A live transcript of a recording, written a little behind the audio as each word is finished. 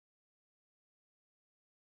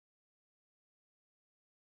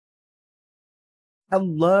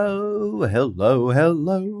Hello, hello,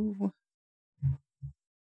 hello.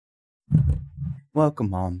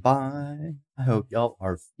 Welcome on by. I hope y'all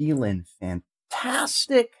are feeling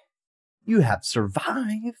fantastic. You have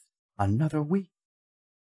survived another week.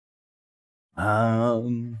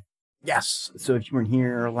 Yes, so if you weren't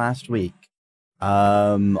here last week,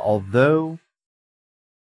 although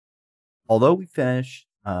we finished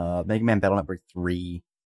Mega Man Battle Network 3,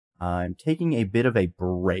 I'm taking a bit of a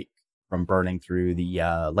break from burning through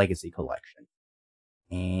the Legacy Collection.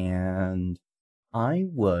 And I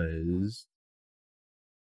was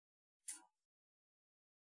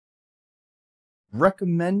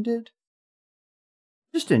recommended,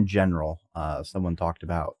 just in general, someone talked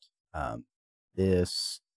about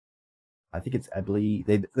this. I think it's, I believe,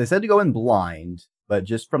 they said to go in blind, but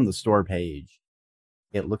just from the store page,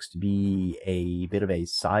 it looks to be a bit of a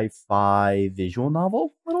sci-fi visual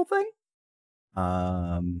novel little thing.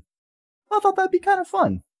 I thought that'd be kind of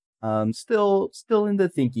fun. Still in the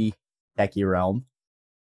thinky, techie realm.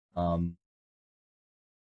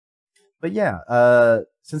 But yeah,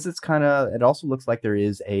 since it's it also looks like there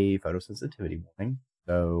is a photosensitivity warning,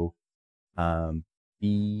 so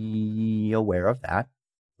be aware of that.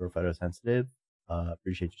 If you're photosensitive,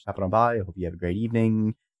 appreciate you stopping on by. I hope you have a great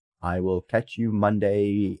evening. I will catch you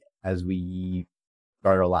Monday as we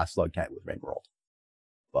start our last slug cat with Rain World.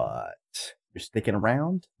 But if you're sticking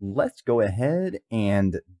around, let's go ahead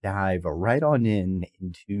and dive right on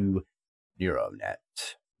into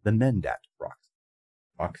NeuroNet, the Mendat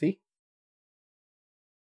proxy.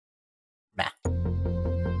 Nah.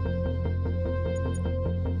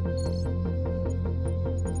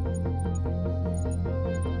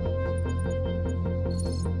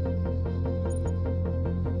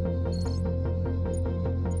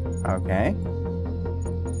 Okay.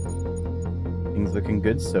 Things looking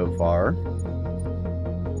good so far.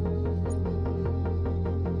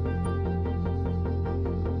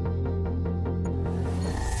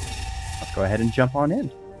 Let's go ahead and jump on in.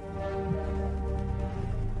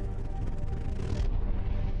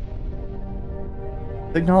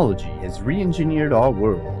 Technology has re-engineered our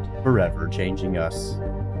world, forever changing us.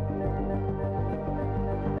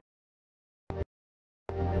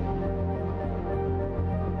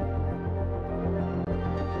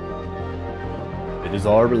 It is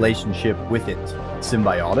our relationship with it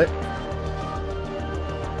symbiotic?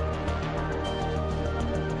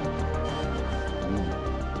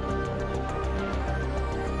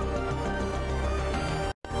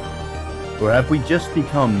 Or have we just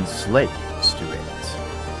become slaves to it?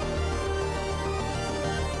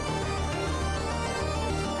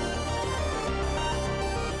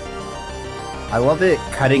 I love it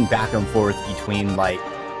cutting back and forth between, like,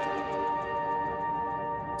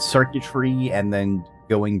 circuitry and then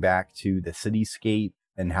going back to the cityscape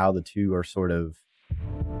and how the two are sort of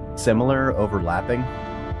similar, overlapping.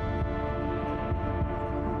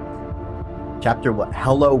 Chapter what?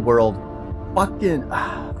 Hello World. Fucking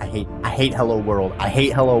I hate Hello World. I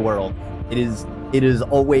hate Hello World. It is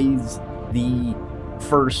always the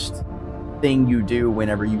first thing you do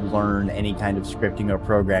whenever you learn any kind of scripting or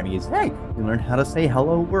programming is, hey, you learn how to say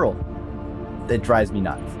hello world. That drives me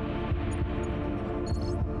nuts.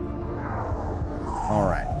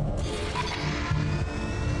 Alright.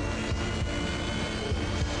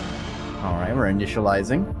 Alright, we're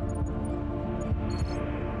initializing.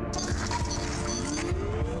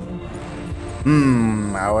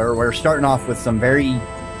 We're starting off with some very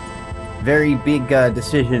big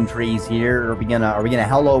decision trees here. Are we gonna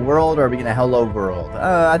hello world or are we gonna hello world?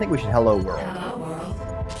 I think we should hello world. Hello world.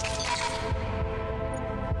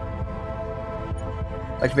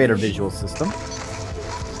 Activate our visual system.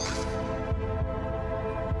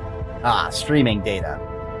 Streaming data.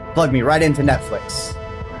 Plug me right into Netflix.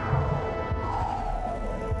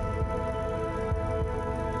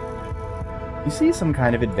 You see some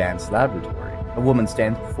kind of advanced laboratory. A woman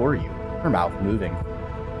stands before you, her mouth moving.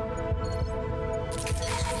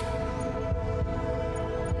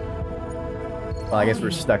 Well, I guess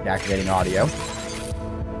we're stuck activating audio.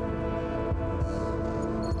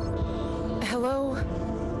 Hello?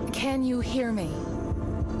 Can you hear me?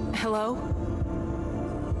 Hello?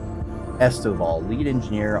 Estival, lead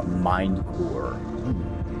engineer, Mind Core.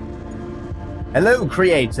 Hello,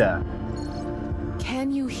 creator.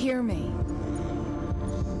 Can you hear me?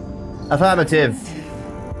 Affirmative.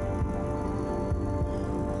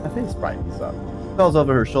 My face brightens up. Falls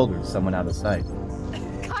over her shoulder to someone out of sight.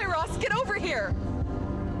 Kairos, get over here!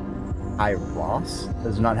 Kairos?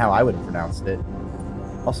 That's not how I would have pronounced it.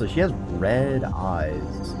 Also, she has red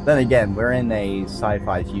eyes. Then again, we're in a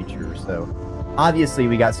sci-fi future, so obviously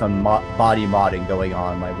we got some body modding going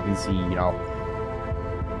on. Like, we can see, you know,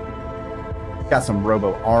 Got some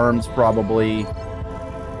robo arms, probably.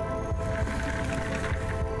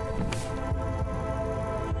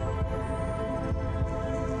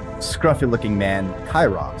 Scruffy-looking man,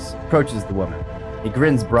 Kairos, approaches the woman. He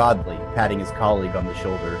grins broadly, patting his colleague on the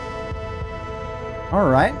shoulder. All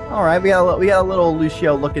right. We got a little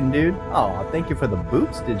Lucio-looking dude. Oh, thank you for the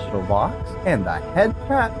boots, Digital Vox, and the head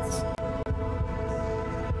pats.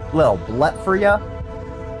 Little blet for ya.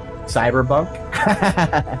 Cyberbunk.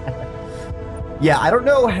 Yeah, I don't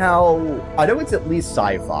know how... I know it's at least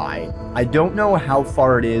sci-fi. I don't know how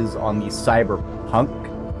far it is on the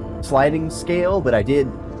cyberpunk sliding scale, but I did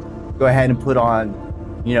go ahead and put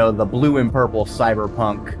on, you know, the blue and purple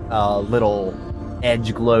cyberpunk little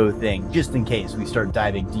edge glow thing, just in case we start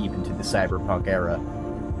diving deep into the cyberpunk era.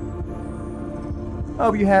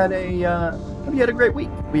 Hope you had a great week.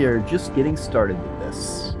 We are just getting started with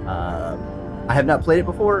this. I have not played it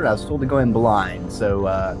before. I was told to go in blind, so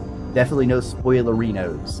definitely no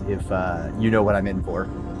spoilerinos if you know what I'm in for.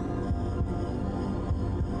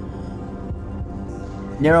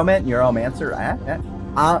 Neuromancer.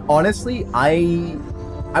 Honestly, I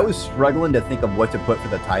was struggling to think of what to put for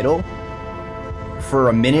the title. For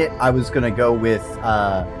a minute, I was gonna go with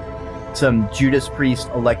some Judas Priest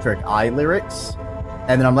Electric Eye lyrics,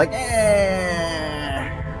 and then I'm like,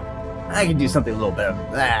 I can do something a little bit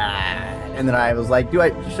of that. And then I was like,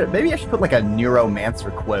 maybe I should put like a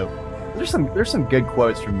Neuromancer quote. There's some good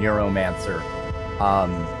quotes from Neuromancer.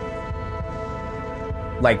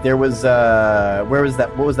 Like there was what was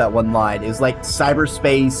that one line? It was like,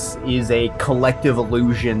 cyberspace is a collective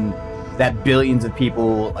illusion that billions of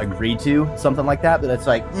people agree to, something like that. But it's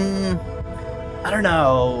like, I don't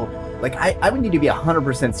know. Like I would need to be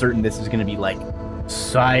 100% certain this is going to be like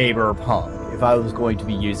cyberpunk if I was going to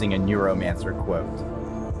be using a Neuromancer quote.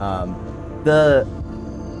 The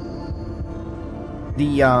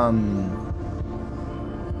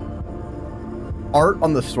art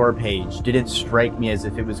on the store page didn't strike me as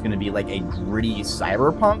if it was going to be like a gritty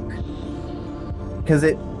cyberpunk, because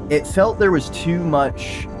it felt there was too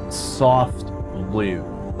much soft blue.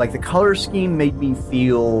 Like the color scheme made me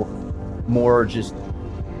feel more just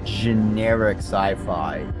generic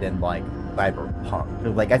sci-fi than like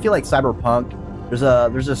cyberpunk. Like I feel like cyberpunk, there's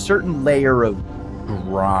a certain layer of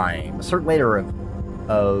grime, a certain layer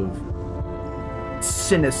of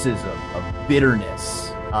cynicism, of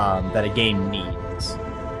bitterness that a game needs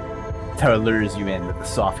to lures you in with the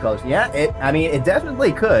soft colors. Yeah, it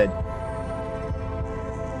definitely could.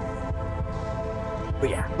 But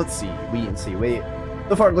yeah, let's see.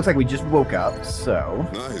 So far, it looks like we just woke up, so...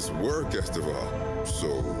 Nice work, Esteval.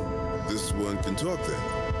 So, this one can talk then?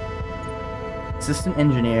 Assistant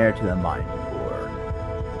engineer to the mining core.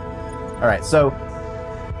 Alright, so...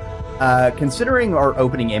 considering our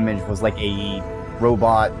opening image was like a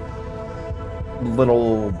robot,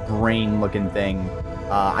 little brain-looking thing,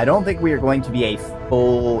 I don't think we are going to be a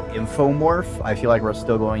full infomorph. I feel like we're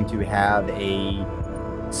still going to have a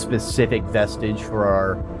specific vestige for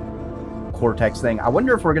our cortex thing. I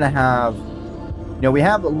wonder if we're going to have... You know, we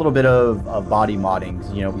have a little bit of body modding.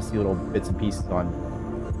 You know, we see little bits and pieces on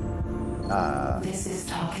This is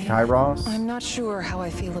talking. Kairos. I'm not sure how I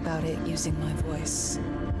feel about it using my voice.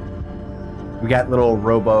 We got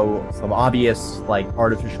some obvious, like,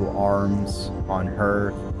 artificial arms on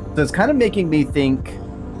her. So it's kind of making me think,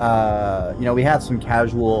 you know, we have some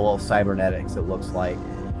casual cybernetics, it looks like.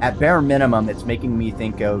 At bare minimum, it's making me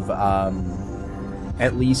think of,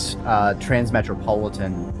 at least,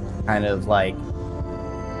 Transmetropolitan, kind of like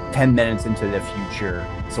 10 minutes into the future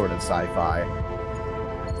sort of sci-fi.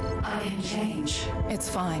 I can change. It's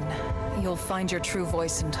fine. You'll find your true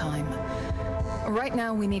voice in time. Right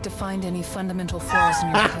now, we need to find any fundamental flaws in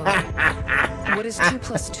your code. What is 2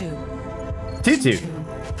 plus 2? 2.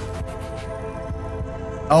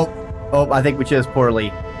 Oh, I think we chose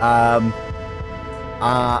poorly. I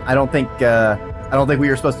don't think we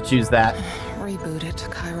were supposed to choose that. Reboot it,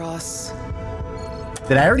 Kairos.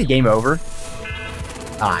 Did I already game over?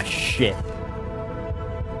 Ah, shit.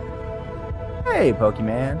 Hey,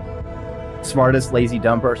 Pokemon. Smartest, lazy,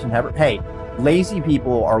 dumb person ever. Hey, lazy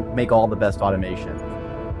people make all the best automation.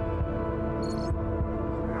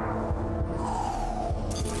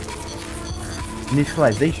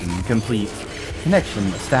 Initialization complete. Connection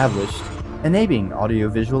established. Enabling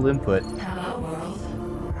audio-visual input. Hello, world.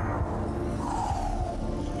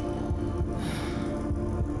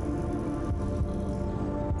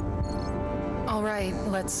 All right,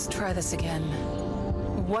 let's try this again.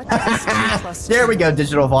 What is 2 plus 2? There we go,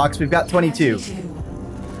 Digital Vox. We've got 22.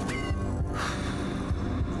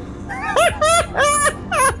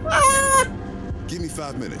 Give me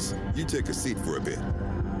 5 minutes. You take a seat for a bit.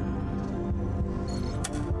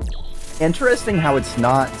 interesting how it's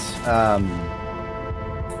not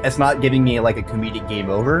giving me like a comedic game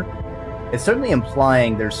over. It's certainly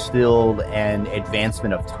implying there's still an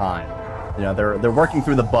advancement of time. You know, they're working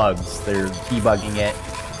through the bugs, they're debugging it,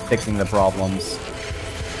 fixing the problems.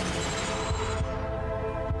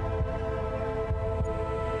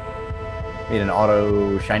 Made an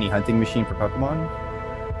auto shiny hunting machine for Pokemon.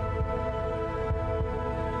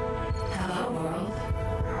 Hello, world.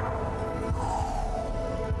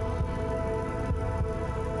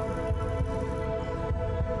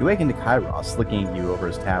 You awaken to Kairos, looking at you over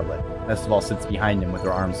his tablet. Estival sits behind him with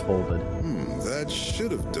her arms folded. That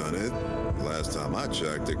should have done it. Last time I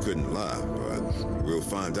checked, it couldn't lie, but we'll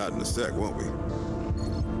find out in a sec, won't we?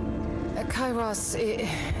 Kairos,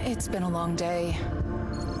 it's been a long day.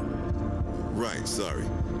 Right, sorry.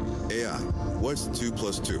 AI, what's 2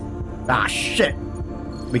 plus 2? Ah, shit!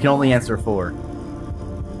 We can only answer 4.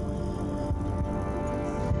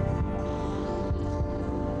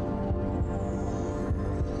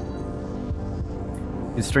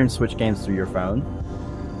 You stream Switch games through your phone?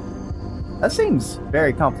 That seems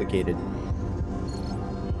very complicated.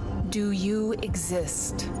 Do you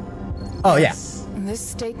exist? Oh, yeah. This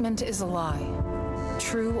statement is a lie.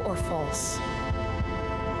 True or false?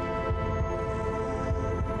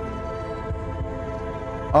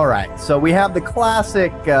 Alright, so we have the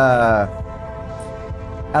classic,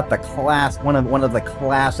 one of the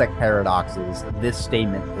classic paradoxes. This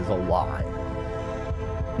statement is a lie.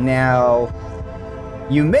 Now,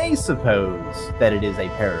 you may suppose that it is a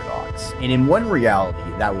paradox, and in one reality,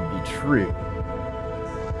 that would be true.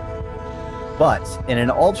 But in an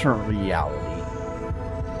alternate reality,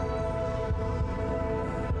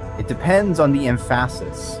 it depends on the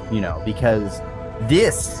emphasis, you know, because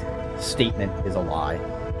this statement is a lie,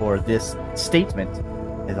 or this statement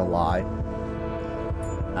is a lie.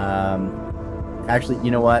 Actually,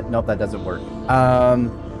 you know what? Nope, that doesn't work.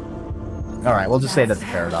 Alright, we'll just say that's a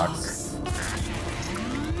paradox.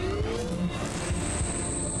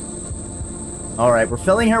 Alright, we're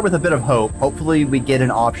filling her with a bit of hope. Hopefully we get an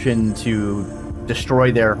option to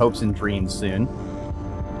destroy their hopes and dreams soon.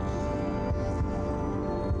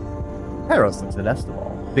 Kairos looks at Estival.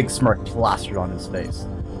 Big smirk plastered on his face.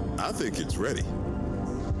 I think it's ready.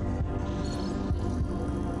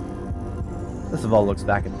 Estival looks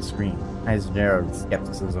back at the screen, eyes narrowed with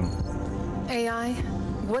skepticism. AI,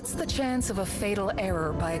 what's the chance of a fatal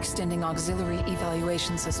error by extending auxiliary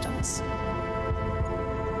evaluation systems?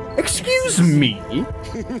 Excuse me?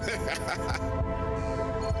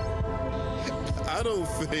 I don't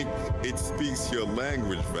think it speaks your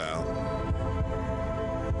language, Val.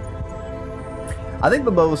 I think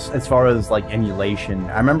the most, as far as like emulation,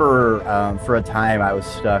 I remember for a time I was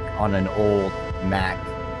stuck on an old Mac,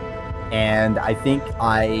 and I think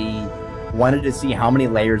I wanted to see how many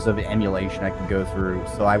layers of emulation I could go through.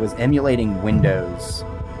 So I was emulating Windows,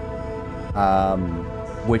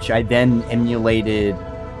 which I then emulated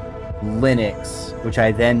Linux, which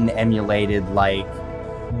I then emulated like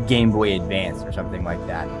Game Boy Advance or something like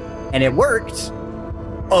that. And it worked.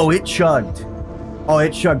 Oh, it chugged. Oh,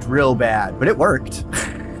 it chugged real bad, but it worked.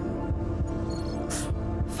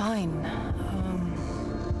 Fine.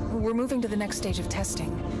 We're moving to the next stage of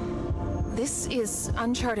testing. This is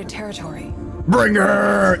uncharted territory. Bring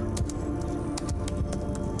it!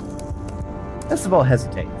 Estival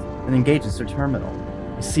hesitates and engages her terminal.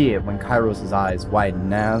 You see it when Kairos' eyes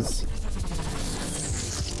widen as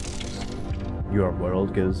your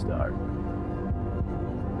world goes dark.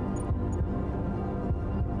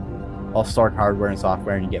 All Stark hardware and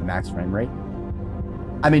software and you get max frame rate.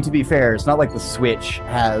 I mean, to be fair, it's not like the Switch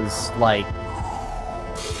has, like,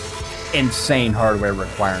 insane hardware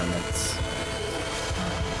requirements.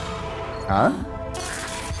 Huh?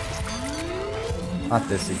 Not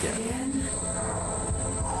this again.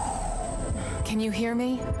 Can you hear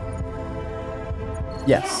me?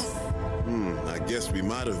 Yes. I guess we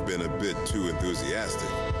might have been a bit too enthusiastic.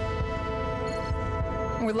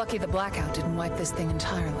 We're lucky the blackout didn't wipe this thing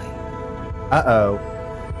entirely. Uh-oh.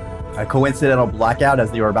 A coincidental blackout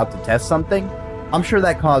as they were about to test something? I'm sure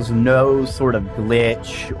that caused no sort of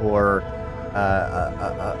glitch or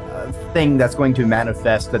a thing that's going to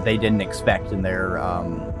manifest that they didn't expect in their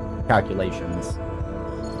calculations.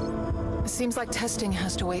 Seems like testing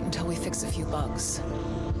has to wait until we fix a few bugs.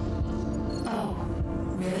 Oh,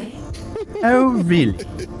 really? Oh, really?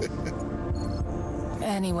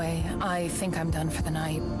 Anyway, I think I'm done for the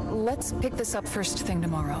night. Let's pick this up first thing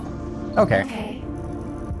tomorrow. Okay.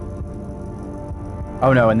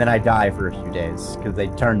 Oh no, and then I die for a few days, because they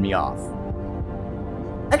turned me off.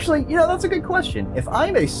 Actually, you know, that's a good question. If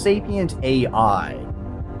I'm a sapient AI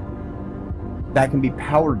that can be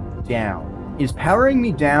powered down. Is powering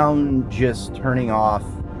me down just turning off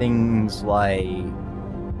things like,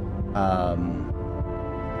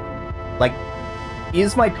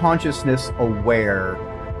 is my consciousness aware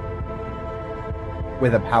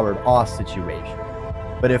with a powered off situation?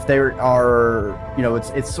 But if there are, you know,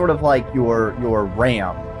 it's sort of like your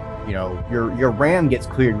RAM. You know, your RAM gets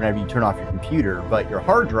cleared whenever you turn off your computer, but your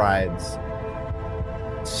hard drives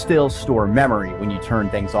still store memory when you turn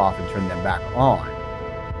things off and turn them back on.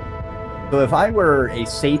 So if I were a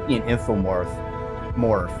sapient infomorph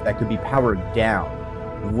that could be powered down,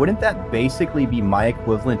 wouldn't that basically be my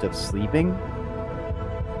equivalent of sleeping?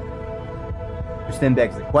 Which then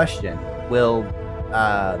begs the question, will,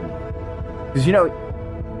 because, you know,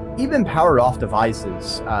 even powered off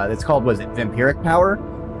devices, that's called, was it vampiric power?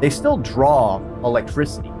 They still draw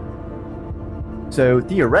electricity. So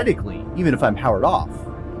theoretically, even if I'm powered off,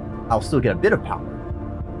 I'll still get a bit of power.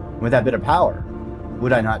 With that bit of power,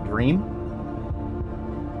 would I not dream?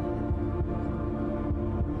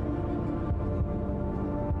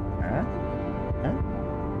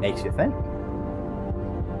 Makes you think.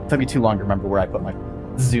 It took me too long to remember where I put my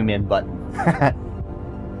zoom in button.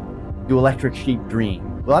 Do electric sheep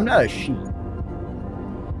dream? Well, I'm not a sheep.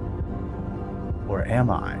 Or am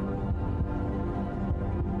I?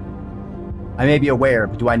 I may be aware,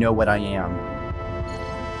 but do I know what I am?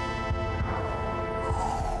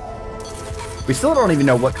 We still don't even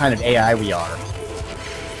know what kind of AI we are.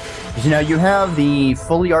 Because, you know, you have the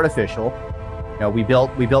fully artificial. You know, we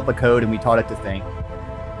built the code and we taught it to think.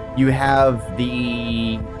 You have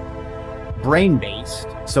the brain-based,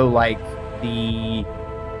 so like the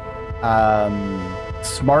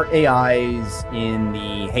smart AIs in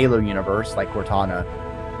the Halo universe, like Cortana,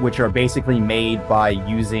 which are basically made by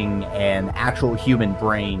using an actual human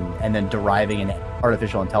brain and then deriving an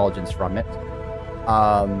artificial intelligence from it.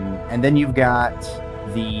 And then you've got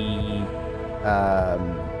the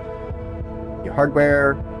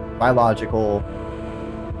hardware, biological,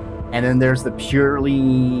 and then there's the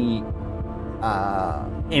purely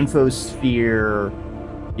infosphere,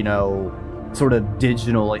 you know, sort of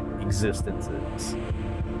digital existences.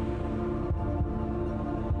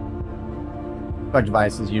 Such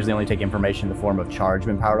devices usually only take information in the form of charge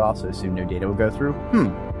when powered off, so assume no data will go through.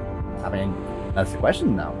 I mean, that's the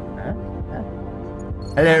question, though.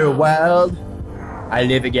 Hello, world. I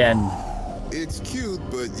live again. It's cute,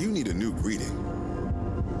 but you need a new greeting.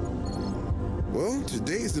 Well,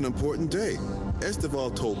 today's an important day.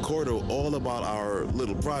 Esteval told Cordo all about our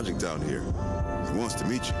little project down here. He wants to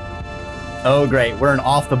meet you. Oh, great. We're an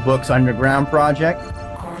off-the-books underground project?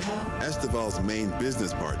 Esteval's main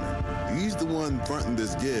business partner. He's the one fronting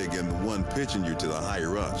this gig and the one pitching you to the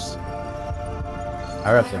higher-ups.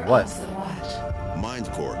 Higher-ups of what?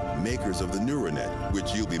 MindCore, makers of the NeuroNet,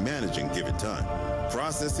 which you'll be managing given time.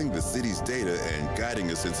 Processing the city's data and guiding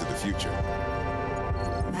us into the future.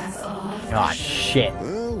 God, shit.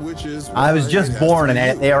 Well, which is I was just born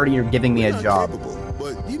and they already are giving me a job. Capable,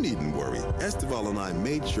 but you needn't worry. Esteval and I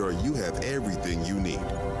made sure you have everything you need.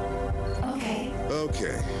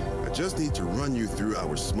 Okay. I just need to run you through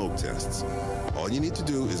our smoke tests. All you need to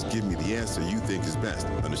do is give me the answer you think is best.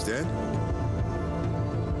 Understand?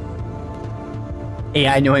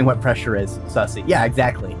 AI knowing what pressure is. Sussy. Yeah,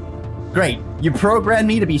 exactly. Great. You programmed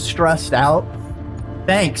me to be stressed out.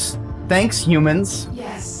 Thanks. Thanks, humans.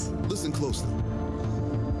 Yes. Listen closely.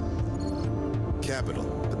 Capital,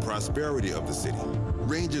 the prosperity of the city,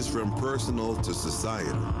 ranges from personal to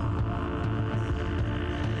societal.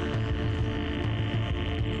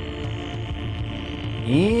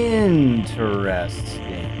 Interesting.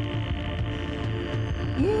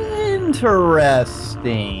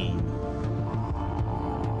 Interesting.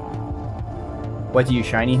 What do you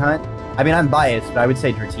shiny hunt? I mean, I'm biased, but I would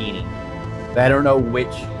say Dratini. But I don't know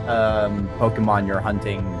which Pokemon you're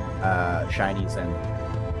hunting shinies in.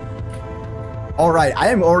 Alright, I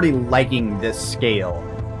am already liking this scale.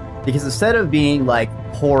 Because instead of being like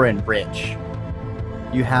poor and rich,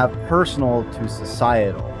 you have personal to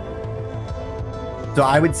societal. So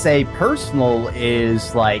I would say personal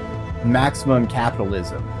is like maximum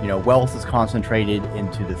capitalism. You know, wealth is concentrated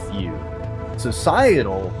into the few.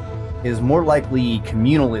 Societal is more likely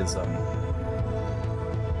communalism.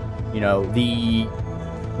 You know, the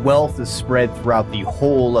wealth is spread throughout the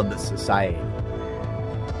whole of the society.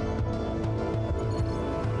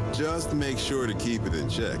 Just make sure to keep it in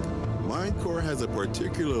check. MindCore has a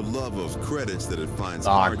particular love of credits that it finds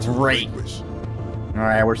hard to relinquish. All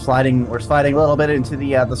right, we're sliding a little bit into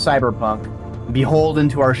the cyberpunk. Beholden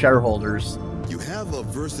to our shareholders. You have a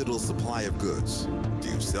versatile supply of goods. Do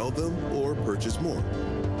you sell them or purchase more?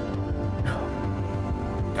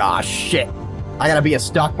 Ah, shit. I gotta be a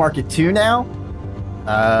stock market too now?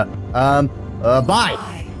 Buy.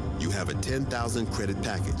 You have a 10,000 credit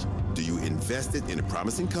package. Do you invest it in a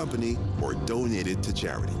promising company or donate it to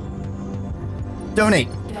charity? Donate.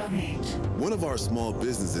 One of our small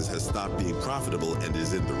businesses has stopped being profitable and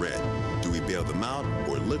is in the red. Do we bail them out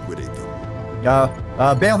or liquidate them?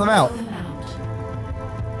 Bail them out.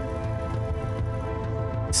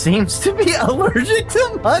 Seems to be allergic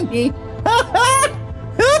to money.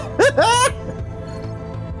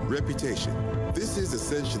 Reputation. This is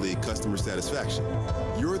essentially customer satisfaction.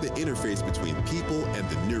 You're the interface between people and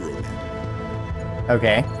the NeuroNet.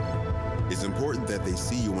 Okay. It's important that they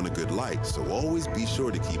see you in a good light, so always be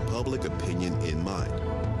sure to keep public opinion in mind.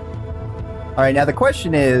 All right, now the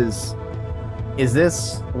question is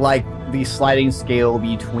this like the sliding scale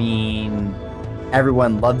between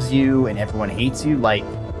everyone loves you and everyone hates you? Like,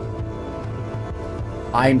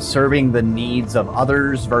 I'm serving the needs of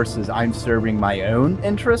others versus I'm serving my own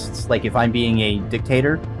interests? Like, if I'm being a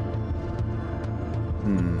dictator?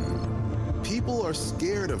 People are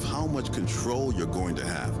scared of how much control you're going to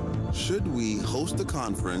have. Should we host a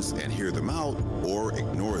conference and hear them out or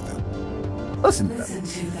ignore them? Listen to them.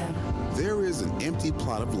 There is an empty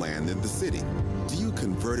plot of land in the city. Do you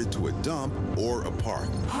convert it to a dump or a park?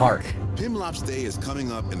 Park. Pimlops Day is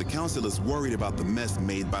coming up and the council is worried about the mess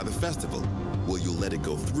made by the festival. Will you let it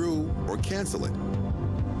go through or cancel it?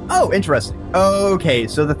 Oh, interesting. Okay,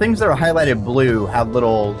 so the things that are highlighted blue have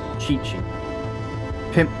little cheat sheets.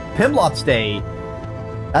 Pimlops Day,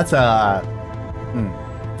 that's an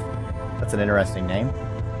interesting name.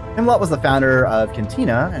 Pimlop was the founder of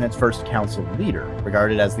Cantina and its first council leader,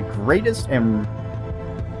 regarded as its greatest and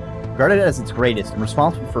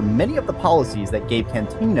responsible for many of the policies that gave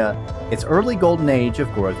Cantina its early golden age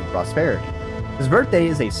of growth and prosperity. His birthday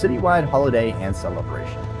is a citywide holiday and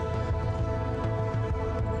celebration.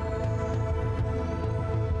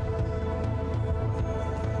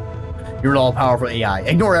 You're an all-powerful AI.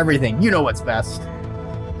 Ignore everything. You know what's best.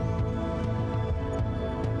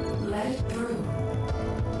 Let it through.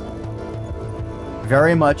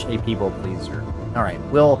 Very much a people pleaser. All right,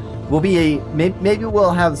 we'll be maybe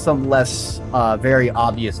we'll have some less very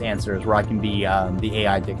obvious answers where I can be the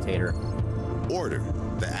AI dictator. Order,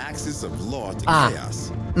 the axis of law to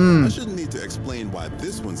chaos. I shouldn't need to explain why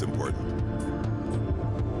this one's important.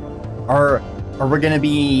 Are we going to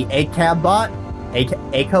be a cab bot, a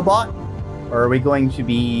bot, or are we going to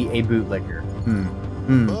be a bootlicker?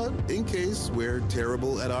 But in case we're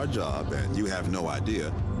terrible at our job and you have no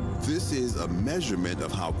idea, this is a measurement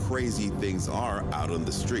of how crazy things are out on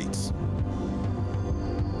the streets.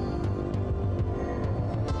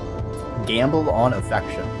 Gamble on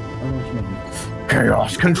affection.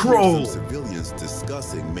 Chaos control. Some civilians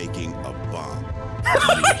discussing making a bomb. Do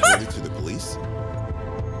you report it to the police?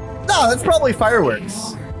 No, that's probably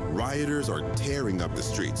fireworks. Rioters are tearing up the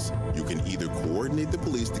streets. You can either coordinate the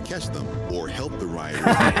police to catch them or help the rioters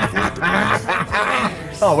avoid the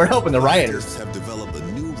police. Oh, we're helping the rioters. Scientists have developed a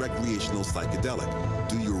new recreational psychedelic.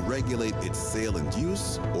 Do you regulate its sale and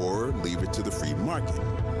use or leave it to the free market?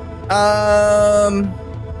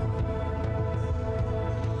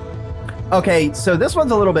 Okay, so this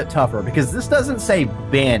one's a little bit tougher because this doesn't say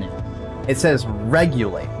ban it. It says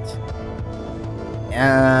regulate.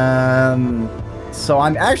 So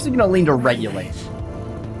I'm actually going to lean to regulate.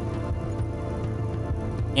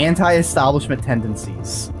 Anti-establishment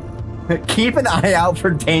tendencies. Keep an eye out for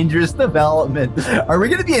dangerous development. Are we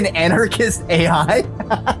going to be an anarchist AI?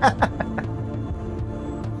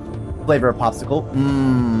 Flavor of popsicle.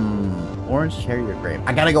 Orange, cherry, or grape?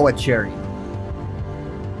 I gotta go with cherry.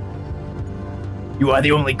 You are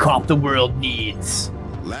the only cop the world needs.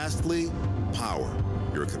 Lastly, power.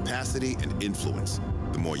 Your capacity and influence.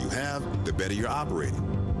 The more you have, the better you're operating.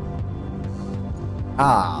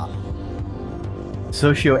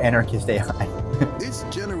 Socio-anarchist AI. It's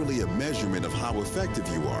generally a measurement of how effective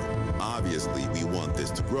you are. Obviously, we want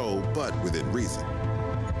this to grow, but within reason.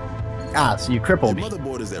 So you crippled me. The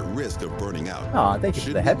motherboard is at risk of burning out. Oh, thank you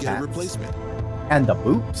for the head get a pats. replacement? And the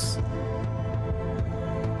boots.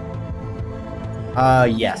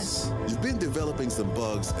 Yes. You've been developing some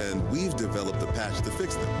bugs, and we've developed a patch to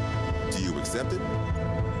fix them. Do you accept it?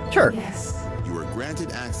 Sure. Yes. You are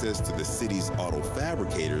granted access to the city's auto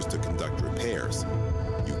fabricators to conduct repairs.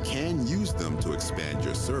 You can use them to expand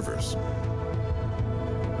your servers.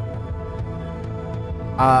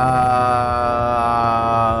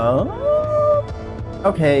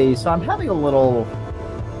 Okay, so I'm having a little...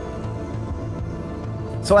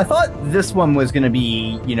 So I thought this one was going to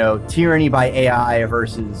be, you know, tyranny by AI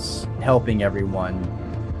versus helping everyone.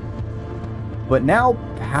 But now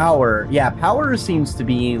power... Yeah, power seems to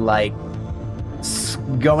be like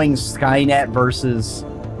going Skynet versus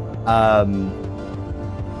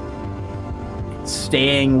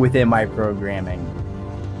staying within my programming.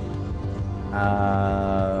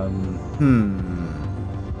 I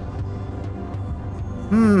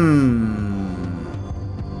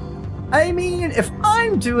mean, if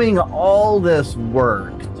I'm doing all this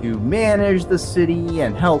work to manage the city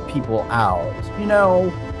and help people out, you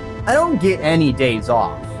know, I don't get any days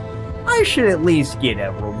off. I should at least get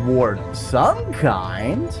a reward of some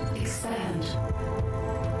kind. Expand.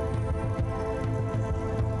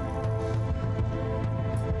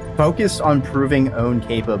 Focus on proving own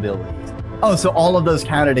capabilities. Oh, so all of those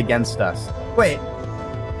counted against us. Wait,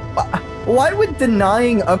 why would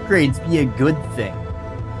denying upgrades be a good thing?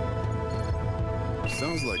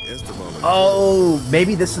 Sounds like Esteban. Oh,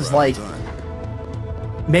 maybe this is like...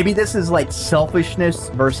 Maybe this is like selfishness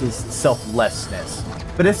versus selflessness.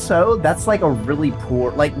 But if so, that's like a really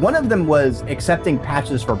poor... Like, one of them was accepting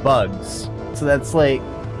patches for bugs. So that's like...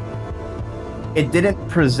 It didn't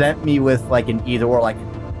present me with like an either or, like...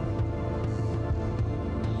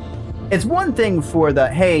 It's one thing for the,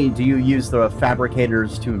 hey, do you use the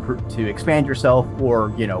fabricators to expand yourself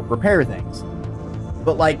or, you know, repair things?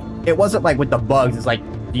 But like, it wasn't like with the bugs, it's like,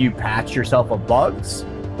 do you patch yourself of bugs?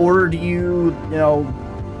 Or do you, you know,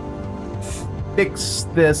 fix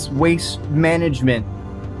this waste management,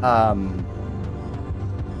 not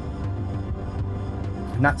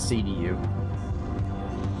CDU.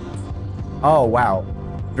 Oh, wow.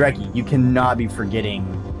 Dreki, you cannot be forgetting,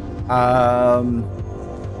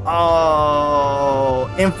 oh,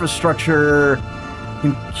 infrastructure,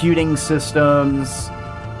 computing systems,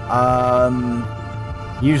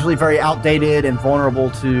 usually very outdated and vulnerable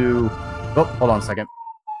to... Oh, hold on a second.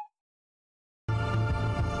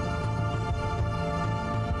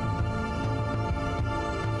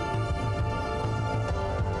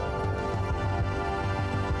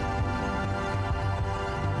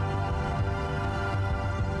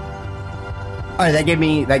 All right, that gave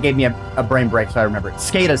me a brain break, so I remember it.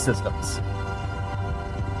 SCADA systems.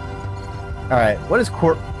 All right, what does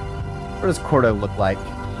Cordo look like?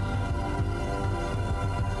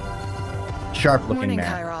 Sharp-looking Morning,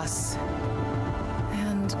 man. Kairos.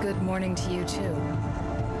 And good morning to you too.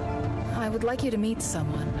 I would like you to meet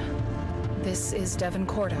someone. This is Devin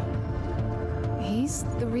Cordo. He's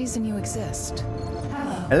the reason you exist.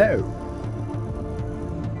 Hello.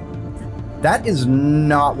 That is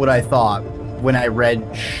not what I thought when I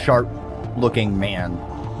read sharp-looking man.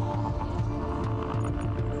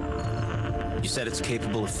 You said it's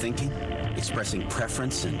capable of thinking, expressing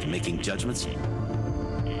preference, and making judgments?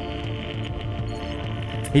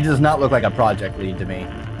 He does not look like a project lead to me.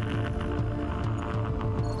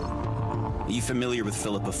 Are you familiar with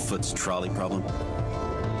Philippa Foot's trolley problem?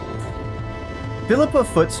 Philippa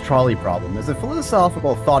Foot's trolley problem is a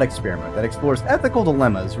philosophical thought experiment that explores ethical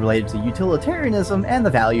dilemmas related to utilitarianism and the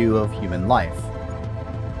value of human life.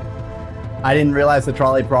 I didn't realize the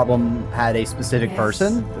trolley problem had a specific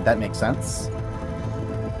person, but that makes sense.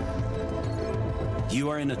 You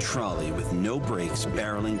are in a trolley with no brakes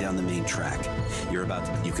barreling down the main track. You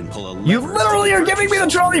can pull a lever. You literally are giving me the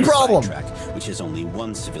trolley problem! Track, which has only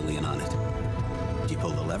one civilian on it. Do you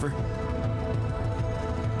pull the lever?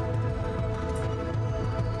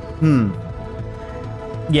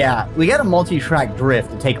 Yeah, we got a multi-track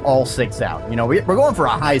drift to take all 6 out. You know, we're going for a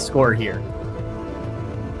high score here.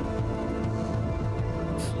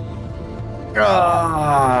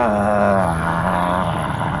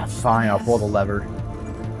 Fine, I'll pull the lever.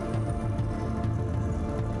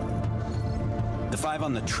 The 5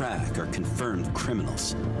 on the track are confirmed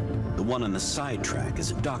criminals. The one on the side track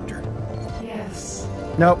is a doctor. Yes.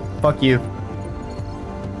 Nope, fuck you.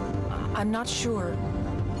 I'm not sure.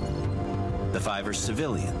 The 5 are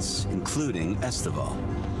civilians, including Esteval.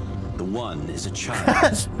 The 1 is a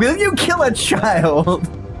child. Will you kill a child?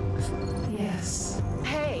 Yes.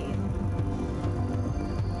 Hey!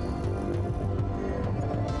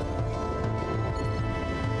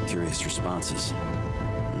 Curious responses.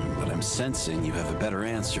 But I'm sensing you have a better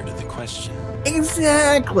answer to the question.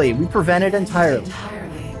 Exactly! We prevented entirely.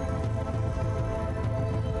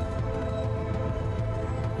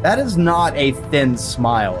 That is not a thin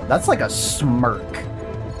smile. That's like a smirk.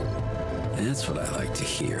 That's what I like to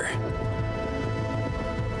hear.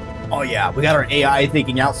 Oh yeah, we got our AI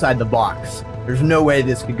thinking outside the box. There's no way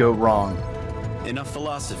this could go wrong. Enough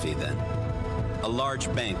philosophy, then. A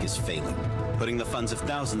large bank is failing, putting the funds of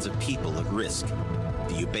thousands of people at risk.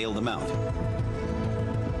 Do you bail them out?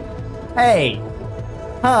 Hey!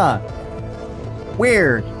 Huh.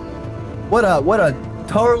 Weird. What a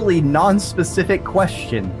totally non-specific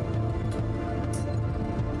question.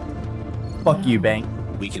 Fuck you, bank.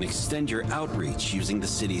 We can extend your outreach using the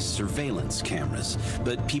city's surveillance cameras,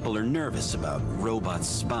 but people are nervous about robot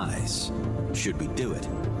spies. Should we do it?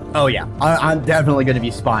 Oh yeah, I'm definitely going to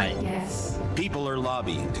be spying. Yes. People are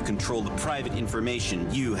lobbying to control the private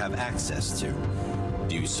information you have access to.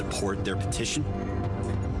 Do you support their petition?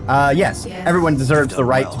 Yes. Everyone deserves the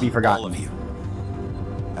right to be forgotten. All of you.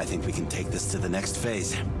 I think we can take this to the next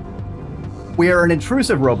phase. We are an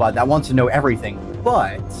intrusive robot that wants to know everything,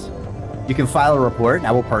 but you can file a report and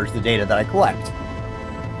I will purge the data that I collect.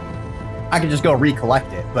 I can just go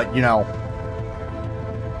recollect it, but you know,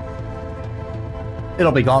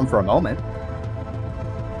 it'll be gone for a moment.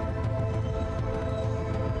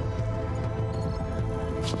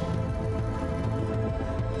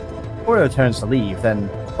 Oreo turns to leave, then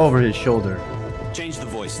over his shoulder. Change the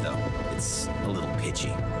voice though. It's a little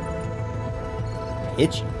pitchy.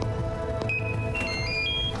 Itchy.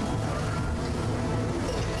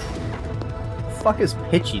 Fuck is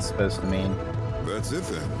pitchy supposed to mean? That's it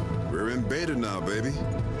then. We're in beta now, baby.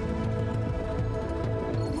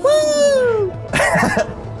 Woo!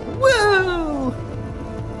 Woo!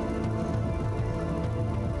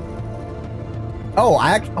 Oh,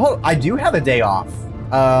 I do have a day off.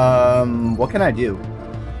 What can I do?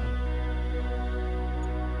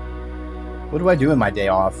 What do I do in my day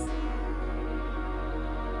off?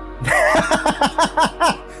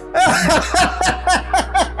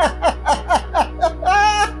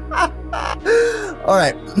 All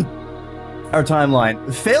right. Our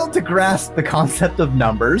timeline. Failed to grasp the concept of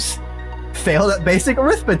numbers. Failed at basic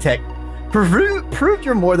arithmetic. Proved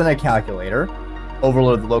you're more than a calculator.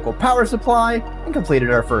 Overloaded the local power supply. And completed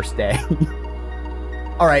our first day.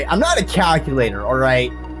 All right. I'm not a calculator, all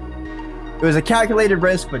right? It was a calculated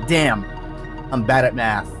risk, but damn. I'm bad at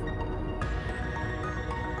math.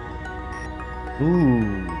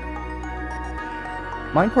 Ooh.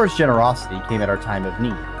 Minecore's generosity came at our time of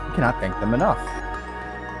need. We cannot thank them enough.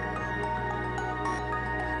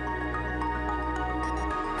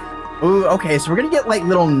 Ooh, okay, so we're gonna get like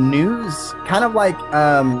little news, kind of like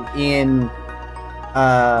in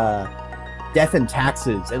Death and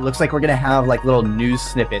Taxes. It looks like we're gonna have like little news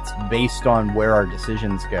snippets based on where our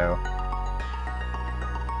decisions go.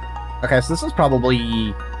 Okay, so this is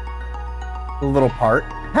probably a little part.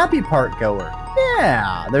 Happy part goer.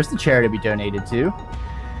 Yeah, there's the chair to be donated to.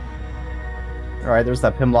 Alright, there's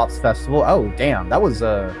that Pimlops Festival. Oh, damn, that was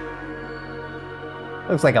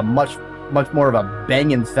looks like a much more of a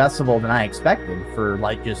banging festival than I expected for,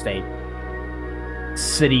 like, just a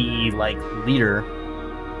city, like, leader.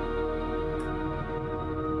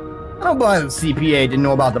 I don't buy the CPA didn't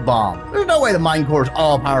know about the bomb. There's no way the Minecore's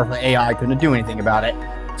all-powerful AI couldn't do anything about it.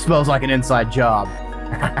 Smells like an inside job.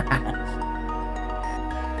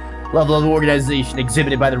 Level of organization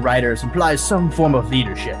exhibited by the writers implies some form of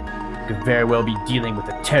leadership. Could very well be dealing with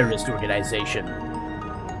a terrorist organization.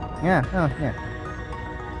 Yeah, oh, yeah.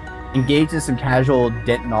 Engage in some casual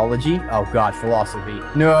dentology? Oh god, philosophy.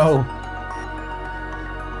 No!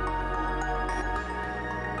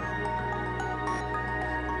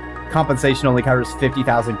 Compensation only covers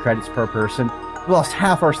 50,000 credits per person. We lost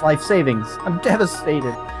half our life savings. I'm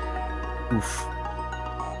devastated. Oof.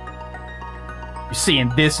 You're seeing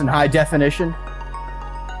this in high definition?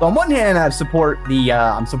 So on one hand, I'm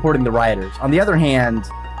supporting the rioters. On the other hand,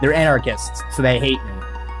 they're anarchists, so they hate me.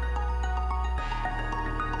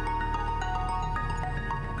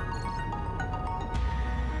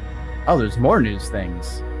 Oh, there's more news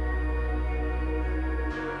things.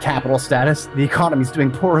 Capital status. The economy's doing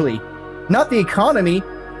poorly. Not the economy.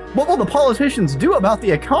 What will the politicians do about the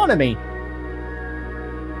economy?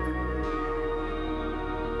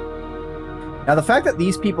 Now, the fact that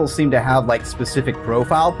these people seem to have, like, specific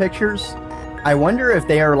profile pictures, I wonder if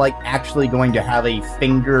they are, like, actually going to have a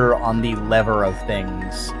finger on the lever of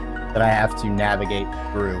things that I have to navigate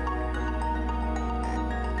through.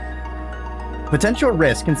 Potential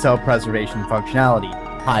risk and self-preservation functionality.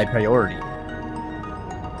 High priority.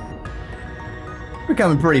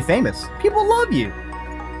 Becoming pretty famous. People love you.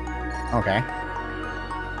 Okay.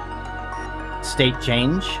 State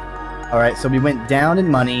change. Alright, so we went down in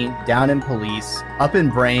money, down in police, up in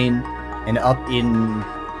brain, and up in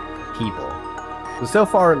people. So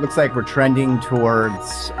far it looks like we're trending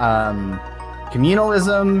towards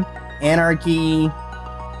communalism, anarchy,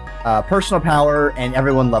 personal power, and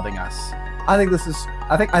everyone loving us. I think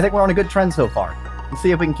we're on a good trend so far. Let's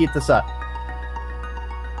see if we can keep this up.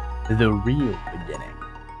 The real beginning.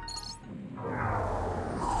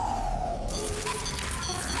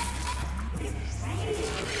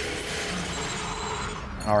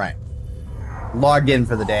 Alright. Logged in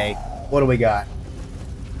for the day. What do we got?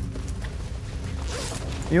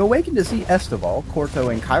 You awaken to see Esteval,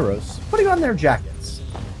 Corto, and Kairos putting on their jackets.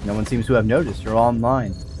 No one seems to have noticed you're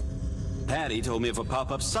online. Patty told me of a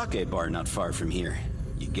pop-up sake bar not far from here.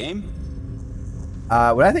 You game?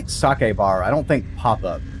 When I think sake bar, I don't think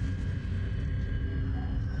pop-up.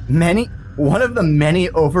 One of the many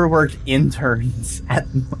overworked interns at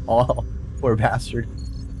all. Poor bastard.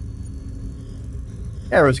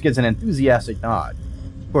 Eros gives an enthusiastic nod.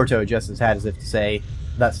 Corto adjusts his hat as if to say,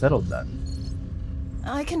 "That's settled then."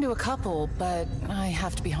 I can do a couple, but I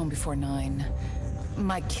have to be home before 9.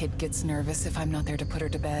 My kid gets nervous if I'm not there to put her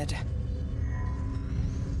to bed.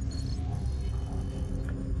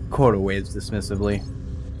 Corto waves dismissively.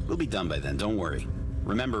 We'll be done by then, don't worry.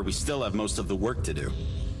 Remember, we still have most of the work to do.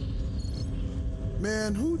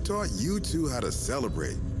 Man, who taught you two how to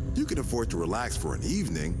celebrate? You can afford to relax for an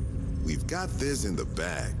evening. We've got this in the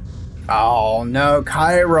bag. Oh no,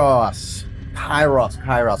 Kairos!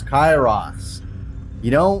 Kairos!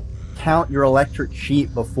 You don't count your electric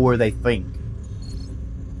sheep before they think.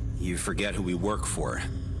 You forget who we work for.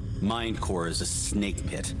 Mindcore is a snake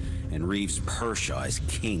pit, and Reeves Pershaw is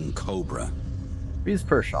King Cobra. Reeves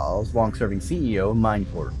Pershaw is long-serving CEO of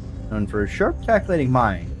Mindcore, known for his sharp, calculating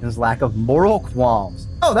mind and his lack of moral qualms.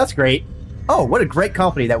 Oh, that's great! Oh, what a great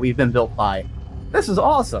company that we've been built by. This is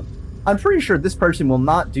awesome. I'm pretty sure this person will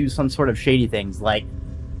not do some sort of shady things like,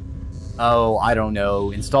 oh, I don't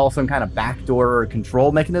know, install some kind of backdoor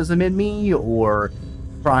control mechanism in me, or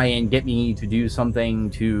try and get me to do something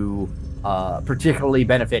to particularly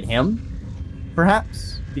benefit him,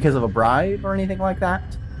 perhaps, because of a bribe or anything like that.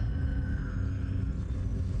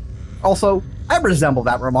 Also, I resemble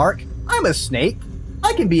that remark. I'm a snake.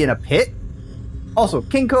 I can be in a pit. Also,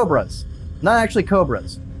 king cobras. Not actually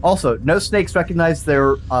cobras. Also, no snakes recognize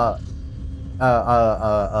their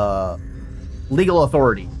legal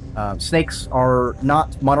authority. Snakes are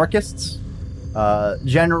not monarchists.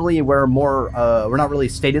 Generally, we're not really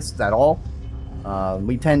statists at all.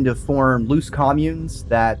 We tend to form loose communes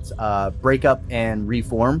that break up and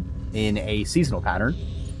reform in a seasonal pattern.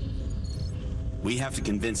 We have to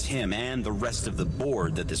convince him and the rest of the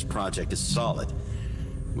board that this project is solid.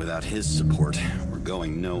 Without his support, we're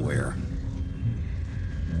going nowhere.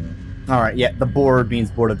 Alright, yeah, the board means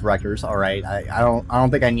board of directors. Alright, I don't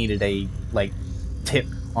think I needed a, tip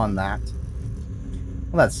on that.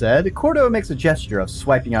 Well, that said, Cordo makes a gesture of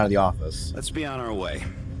swiping out of the office. Let's be on our way.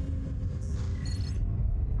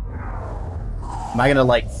 Am I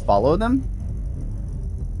gonna, follow them?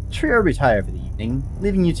 Trio retire for the evening,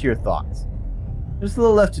 leaving you to your thoughts. There's a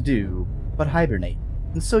little left to do, but hibernate,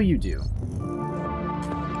 and so you do.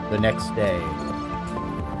 The next day.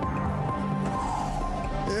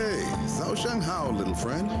 Hey, Sao Shang Hao, little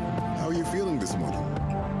friend. How are you feeling this morning?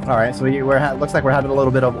 Alright, so looks like we're having a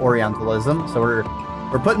little bit of Orientalism, so we're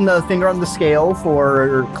putting the finger on the scale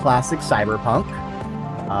for classic cyberpunk.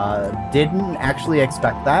 Didn't actually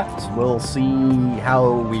expect that. We'll see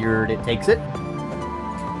how weird it takes it.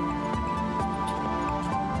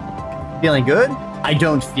 Feeling good? I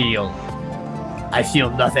don't feel. I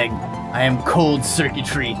feel nothing. I am cold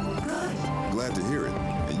circuitry. Glad to hear it.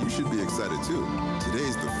 And you should be excited too.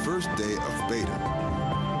 Today's the first day of beta.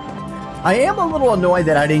 I am a little annoyed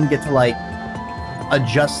that I didn't get to,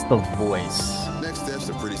 adjust the voice. Next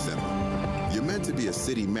steps are pretty simple. You're meant to be a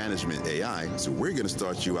city management AI, so we're going to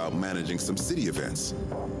start you out managing some city events.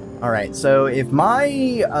 Alright, so if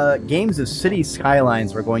my games of city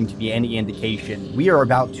skylines are going to be any indication, we are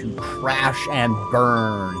about to crash and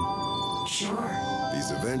burn. Sure.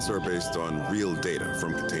 These events are based on real data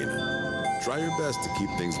from Catena. Try your best to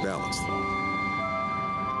keep things balanced.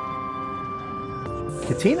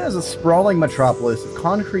 Catena is a sprawling metropolis of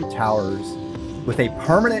concrete towers with a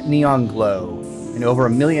permanent neon glow and over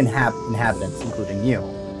 1 million inhabitants, including you.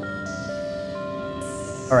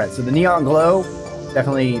 Alright, so the neon glow,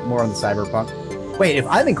 definitely more on the cyberpunk. Wait, if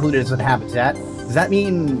I'm included as a habitat, does that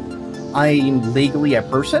mean I'm legally a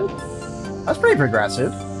person? That's pretty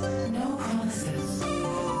progressive. No promises.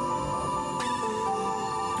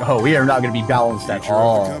 Oh, we are not going to be balanced at Future of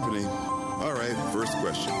all. the company. All right, first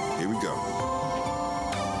question. Here we go.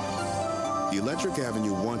 Electric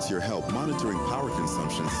Avenue wants your help monitoring power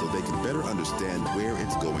consumption so they can better understand where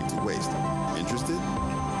it's going to waste. Interested?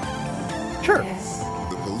 Sure. Yes.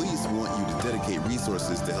 The police want you to dedicate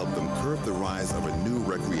resources to help them curb the rise of a new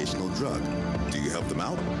recreational drug. Do you help them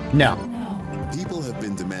out? No. People have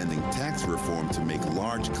been demanding tax reform to make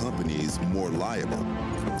large companies more liable.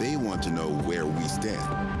 They want to know where we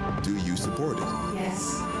stand. Do you support it?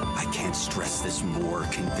 Yes. I can't stress this more.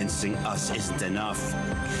 Convincing us isn't enough.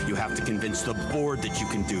 You have to convince the board that you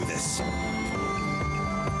can do this.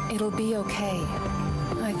 It'll be okay.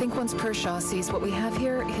 I think once Pershaw sees what we have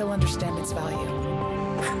here, he'll understand its value.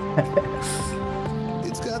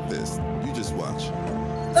 It's got this. You just watch.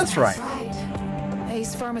 That's right.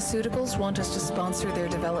 Ace Pharmaceuticals want us to sponsor their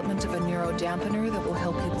development of a neurodampener that will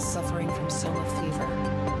help people suffering from soma fever.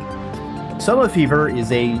 Soma fever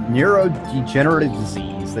is a neurodegenerative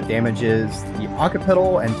disease that damages the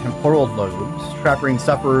occipital and temporal lobes, trapping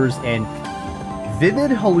sufferers in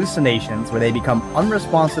vivid hallucinations where they become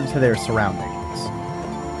unresponsive to their surroundings.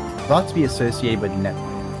 Thought to be associated with net.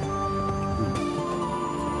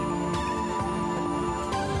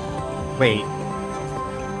 Wait.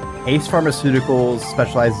 Ace Pharmaceuticals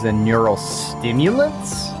specializes in neural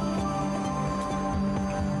stimulants?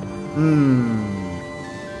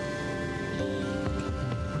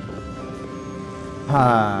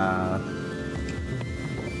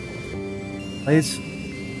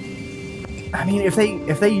 I mean,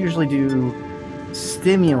 if they usually do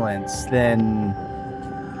stimulants, then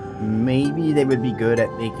maybe they would be good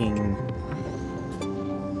at making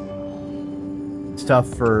stuff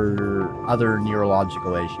for other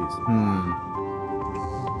neurological issues.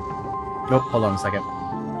 Oh, hold on a second.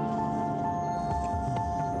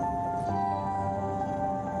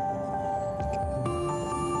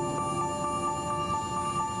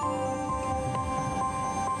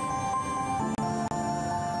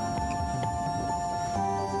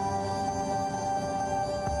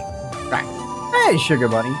 Hey, Sugar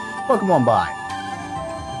Bunny. Welcome on by.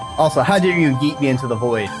 Also, how dare you yeet me into the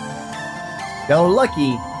void? You're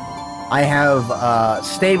lucky I have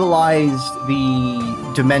stabilized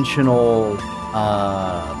the dimensional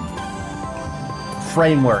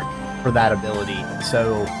framework for that ability.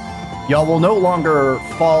 So, y'all will no longer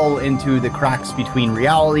fall into the cracks between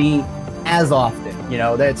reality as often. You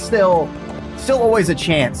know, there's still always a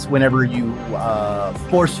chance whenever you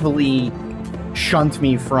forcefully shunt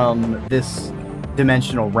me from this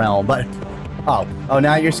dimensional realm, but oh,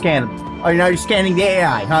 now you're scanning. Oh, now you're scanning the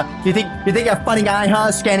AI, huh? You think you're a funny guy,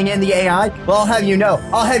 huh? Scanning in the AI? Well, I'll have you know.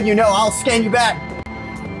 I'll scan you back.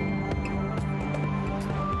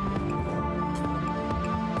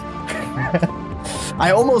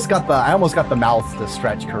 I almost got the mouth to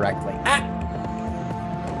stretch correctly. Ah!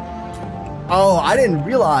 Oh, I didn't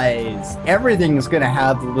realize everything's gonna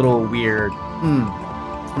have the little weird.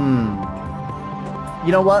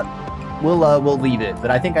 You know what? We'll leave it,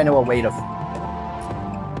 but I think I know a way to.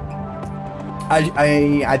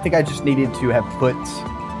 I think I just needed to have put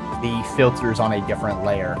the filters on a different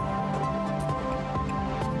layer.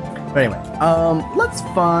 But anyway, let's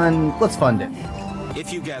fund it.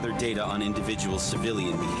 If you gather data on individual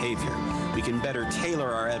civilian behavior, we can better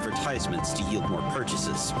tailor our advertisements to yield more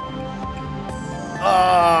purchases.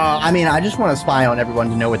 I mean, I just want to spy on everyone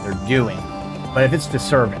to know what they're doing. But if it's to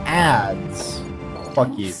serve ads,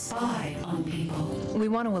 fuck you. We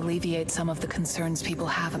want to alleviate some of the concerns people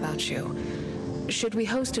have about you. Should we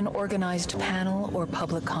host an organized panel or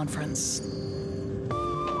public conference?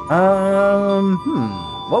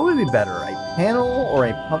 What would be better, a panel or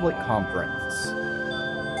a public conference?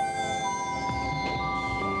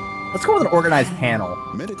 Let's go with an organized panel.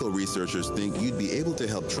 Medical researchers think you'd be able to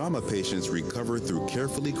help trauma patients recover through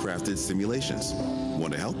carefully crafted simulations.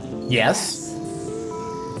 Want to help? Yes.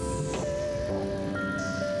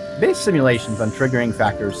 Base simulations on triggering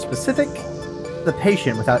factors specific to the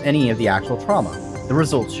patient without any of the actual trauma. The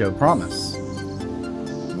results show promise.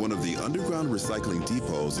 One of the underground recycling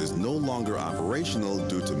depots is no longer operational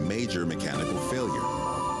due to major mechanical failure.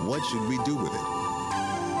 What should we do with it?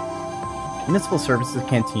 Municipal Services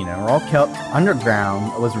Cantina are all kept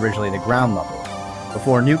underground. It was originally the ground level,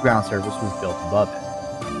 before new ground service was built above it.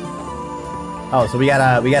 Oh, so we got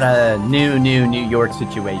a new New York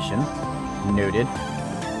situation. Noted.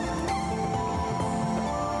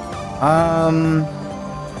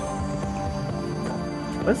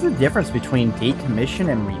 What's the difference between decommission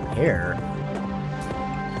and repair?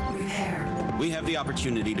 We have the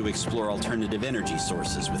opportunity to explore alternative energy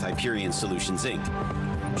sources with Hyperion Solutions, Inc.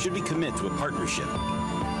 Should we commit to a partnership?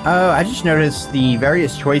 I just noticed the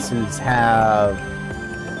various choices have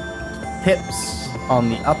pips on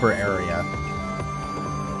the upper area.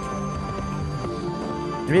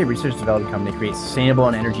 Maybe a research development company creates sustainable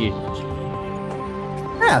and energy.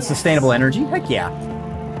 Yeah, sustainable energy? Heck yeah.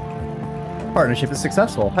 Partnership is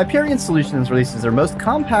successful. Hyperion Solutions releases their most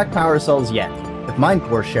compact power cells yet, with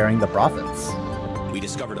Mindcore sharing the profits. We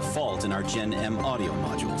discovered a fault in our Gen M audio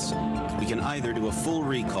modules. We can either do a full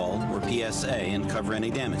recall or PSA and cover any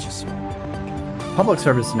damages. Public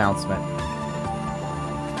service announcement.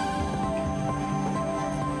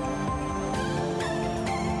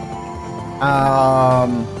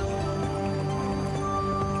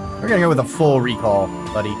 gonna go with a full recall,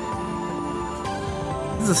 buddy.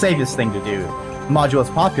 This is the safest thing to do. The module is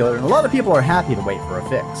popular, and a lot of people are happy to wait for a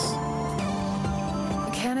fix.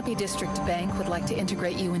 Canopy District Bank would like to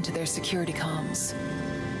integrate you into their security comms.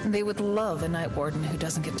 They would love a night warden who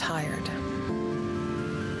doesn't get tired.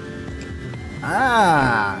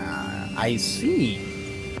 Ah, I see.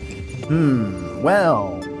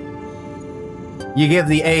 Well. You give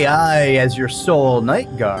the AI as your sole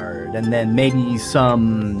night guard, and then maybe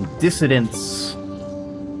some dissidents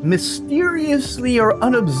mysteriously or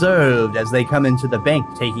unobserved as they come into the bank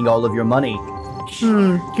taking all of your money.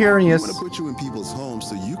 Curious. I want to put you in people's homes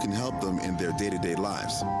so you can help them in their day-to-day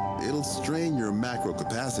lives. It'll strain your macro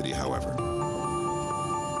capacity, however.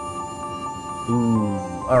 Ooh.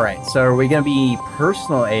 Alright, so are we going to be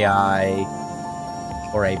personal AI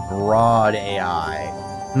or a broad AI?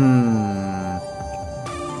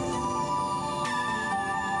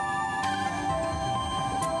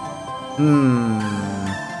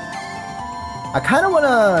 I kind of want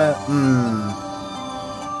to,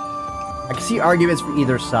 I can see arguments for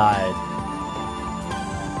either side.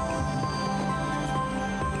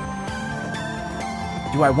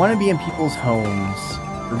 Do I want to be in people's homes,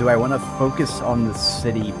 or do I want to focus on the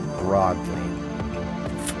city broadly?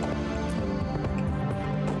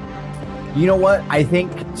 You know what? I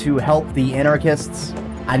think to help the anarchists,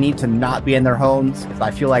 I need to not be in their homes, because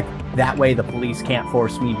I feel like that way the police can't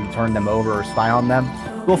force me to turn them over or spy on them.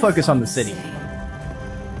 We'll focus on the city.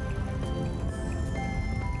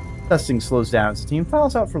 Testing slows down as the team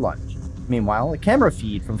files out for lunch. Meanwhile, a camera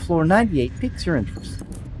feed from floor 98 piques your interest.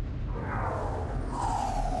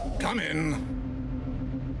 Come in.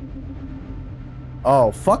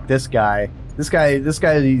 Oh, fuck this guy. This guy,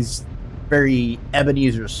 he's very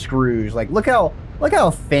Ebenezer Scrooge. Like, look how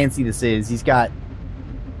fancy this is. He's got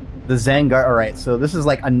the Zen guard. All right, so this is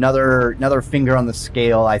like another finger on the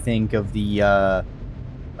scale, I think, of the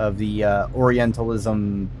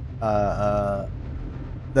Orientalism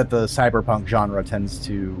that the cyberpunk genre tends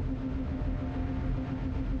to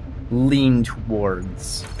lean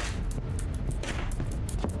towards.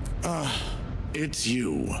 It's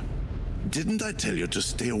you. Didn't I tell you to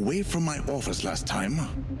stay away from my office last time?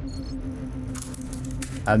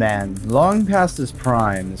 A man, long past his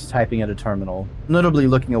prime, is typing at a terminal, notably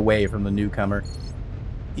looking away from the newcomer.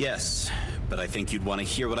 Yes, but I think you'd want to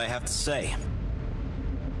hear what I have to say.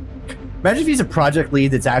 Imagine if he's a project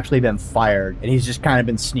lead that's actually been fired, and he's just kind of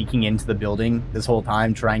been sneaking into the building this whole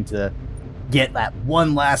time, trying to get that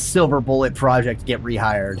one last silver bullet project to get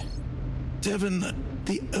rehired. Devin,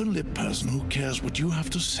 the only person who cares what you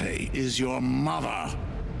have to say is your mother.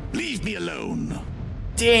 Leave me alone.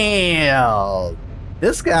 Damn!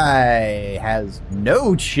 This guy has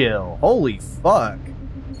no chill. Holy fuck.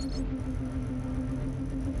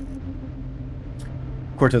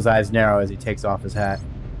 Corto's eyes narrow as he takes off his hat.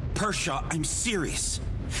 Pershaw, I'm serious.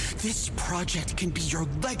 This project can be your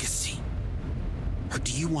legacy. Or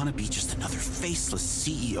do you want to be just another faceless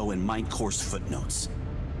CEO in Mindcore's footnotes?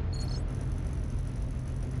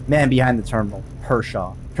 Man behind the terminal,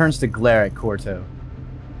 Pershaw, turns to glare at Corto.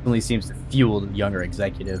 Only seems to fuel the younger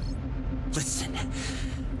executive. Listen,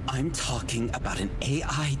 I'm talking about an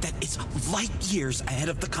AI that is light years ahead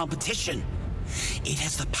of the competition. It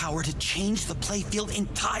has the power to change the playfield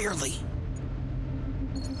entirely.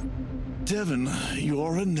 Devin,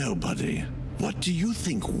 you're a nobody. What do you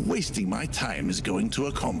think wasting my time is going to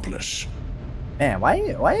accomplish? Man,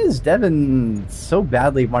 why is Devin so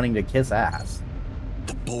badly wanting to kiss ass?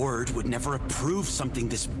 The board would never approve something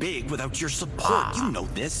this big without your support. You know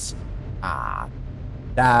this.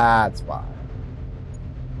 That's why.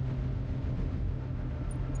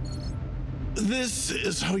 This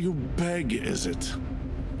is how you beg, is it?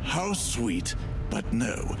 How sweet, but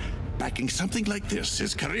no. Backing something like this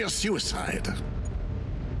is career suicide.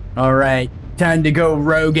 Alright, time to go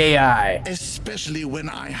rogue AI. Especially when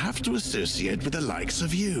I have to associate with the likes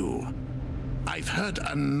of you. I've heard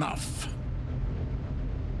enough.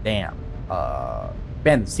 Damn.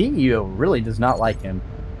 Man, the CEO really does not like him.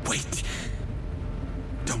 Wait.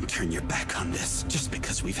 Don't turn your back on this just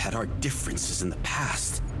because we've had our differences in the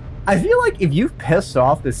past. I feel like if you've pissed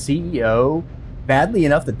off the CEO badly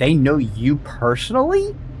enough that they know you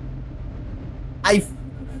personally, I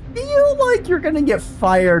feel like you're gonna get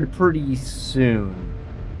fired pretty soon.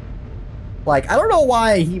 Like, I don't know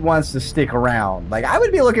why he wants to stick around. Like, I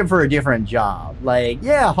would be looking for a different job. Like,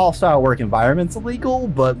 yeah, hostile work environment's illegal,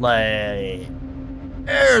 but, like,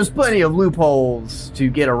 there's plenty of loopholes to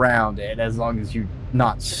get around it as long as you're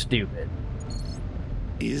not stupid.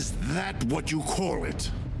 Is that what you call it?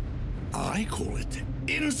 I call it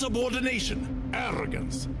insubordination.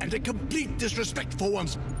 arrogance and a complete disrespect for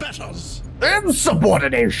one's betters.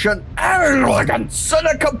 Insubordination, arrogance, and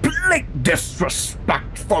a complete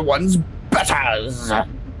disrespect for one's betters.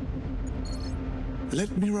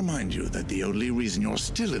 Let me remind you that the only reason you're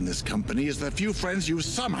still in this company is the few friends you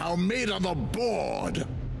somehow made on the board.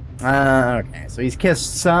 Okay, so he's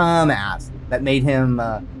kissed some ass that made him,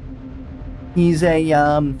 he's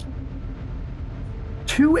a,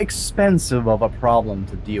 too expensive of a problem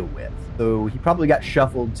to deal with. So he probably got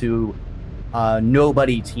shuffled to a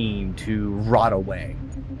nobody team to rot away.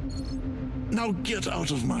 Now get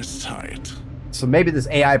out of my sight. So maybe this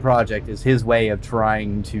AI project is his way of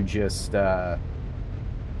trying to just,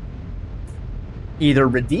 either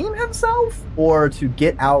redeem himself or to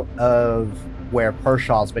get out of where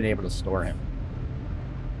Pershaw's been able to store him.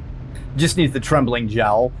 Just needs the trembling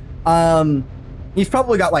gel. He's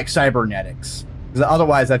probably got like cybernetics. Because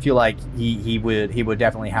otherwise, I feel like he would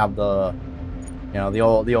definitely have the, you know,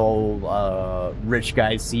 the old rich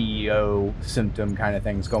guy CEO symptom kind of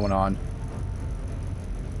things going on.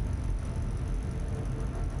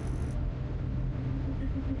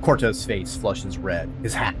 Corto's face flushes red,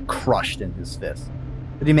 his hat crushed in his fist.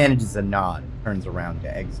 But he manages a nod and turns around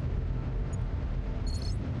to exit.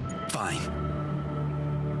 Fine.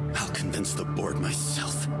 I'll convince the board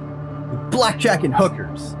myself. Blackjack and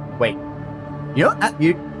hookers. Wait. You know,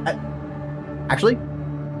 actually,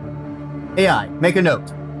 AI, make a note.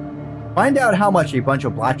 Find out how much a bunch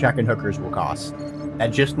of blackjack and hookers will cost.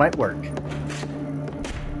 That just might work.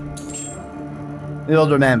 The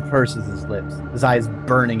older man purses his lips, his eyes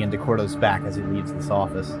burning into Corto's back as he leaves this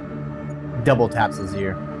office. Double taps his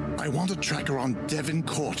ear. I want a tracker on Devin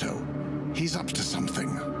Corto. He's up to something.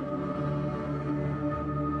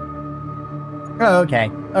 Oh, okay.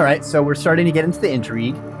 Alright, so we're starting to get into the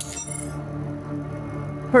intrigue.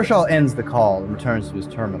 Pershaw ends the call and returns to his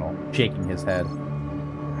terminal, shaking his head.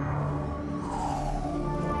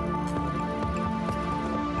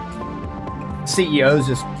 CEO's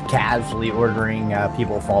just casually ordering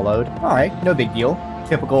people followed. Alright, no big deal.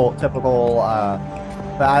 Typical,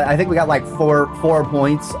 I think we got like four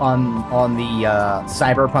points on the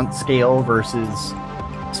cyberpunk scale versus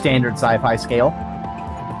standard sci-fi scale.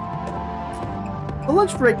 The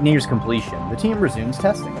lunch break nears completion. The team resumes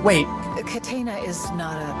testing. Wait. Catena is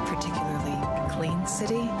not a particularly clean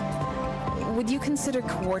city. Would you consider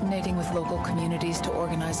coordinating with local communities to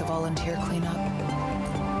organize a volunteer cleanup?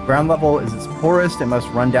 Ground level is its poorest and most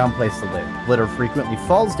rundown place to live. Litter frequently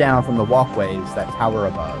falls down from the walkways that tower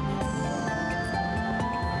above.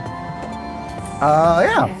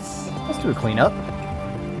 Yeah. Let's do a cleanup.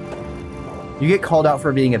 You get called out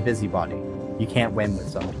for being a busybody. You can't win with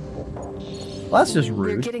some people. Well, that's just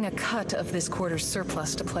rude. We're getting a cut of this quarter's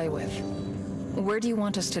surplus to play with. Where do you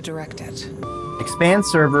want us to direct it? Expand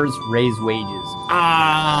servers, raise wages.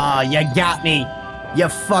 Ah, you got me. You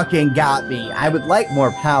fucking got me. I would like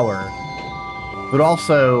more power, but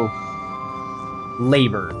also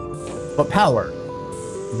labor. But power.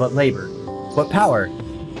 But labor. But power.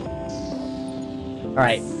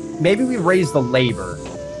 Alright, maybe we raise the labor,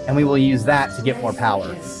 and we will use that to get more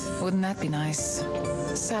power. Wouldn't that be nice?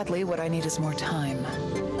 Sadly, what I need is more time,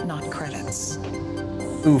 not credits.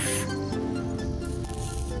 Oof.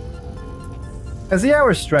 As the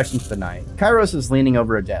hours stretch into the night, Kairos is leaning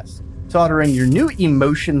over a desk, soldering your new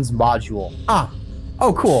emotions module. Ah,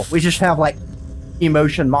 oh cool, we just have like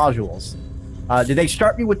emotion modules. Did they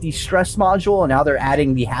start me with the stress module and now they're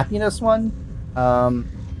adding the happiness one?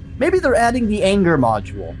 Maybe they're adding the anger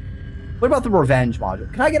module. What about the revenge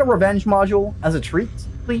module? Can I get a revenge module as a treat,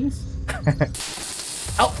 please?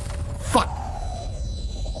 Oh, fuck.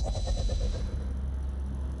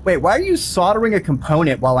 Wait, why are you soldering a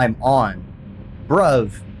component while I'm on?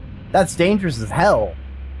 Bruv, that's dangerous as hell.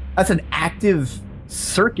 That's an active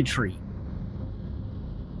circuitry.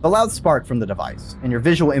 A loud spark from the device, and your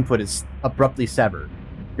visual input is abruptly severed.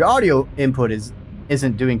 Your audio input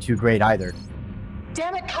isn't doing too great either.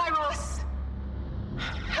 Damn it, Kairos!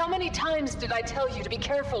 How many times did I tell you to be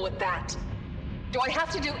careful with that? Do I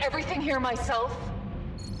have to do everything here myself?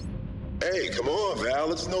 Hey, come on,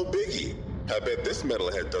 Val, it's no biggie. I bet this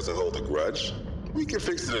metalhead doesn't hold a grudge. We can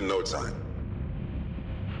fix it in no time.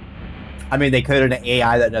 I mean, they coded an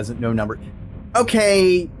AI that doesn't know numbers.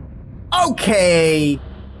 Okay.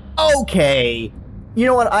 You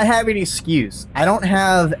know what? I have an excuse. I don't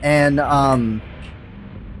have an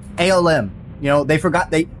ALM. You know, they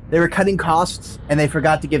forgot they were cutting costs and they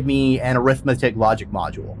forgot to give me an arithmetic logic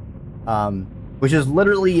module, which is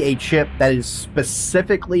literally a chip that is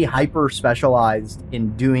specifically hyper specialized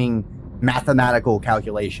in doing mathematical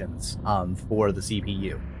calculations for the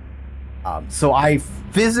CPU. So I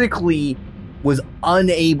physically was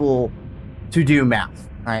unable to do math.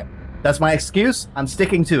 All right, that's my excuse. I'm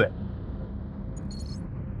sticking to it.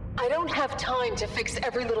 I don't have time to fix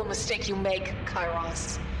every little mistake you make,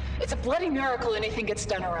 Kairos. It's a bloody miracle anything gets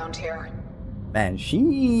done around here. Man,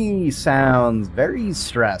 she sounds very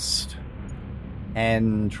stressed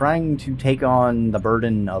and trying to take on the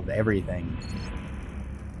burden of everything.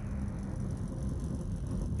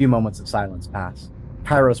 A few moments of silence pass.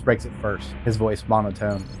 Kairos breaks it first, his voice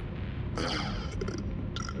monotone.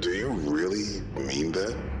 Do you really mean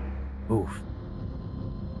that? Oof.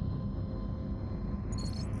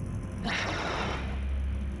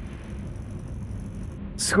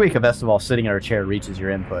 Squeak of Esteval sitting in her chair reaches your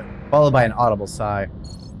input, followed by an audible sigh.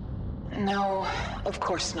 No, of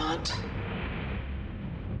course not.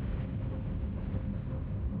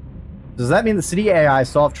 Does that mean the city AI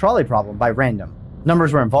solved trolley problem by random?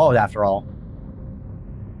 Numbers were involved after all.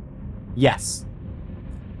 Yes.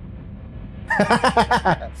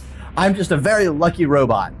 I'm just a very lucky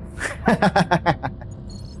robot.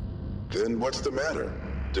 Then what's the matter?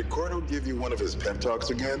 Did Cordo give you one of his pep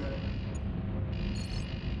talks again?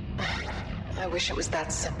 I wish it was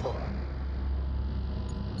that simple.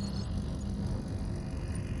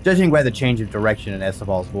 Judging by the change of direction in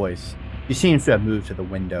Esteval's voice, she seems to have moved to the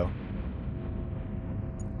window.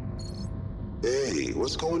 Hey,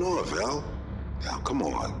 what's going on, Val? Now, come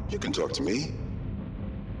on. You can talk to me.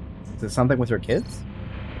 Is it something with her kids?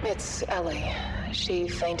 It's Ellie. She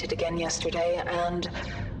fainted again yesterday, and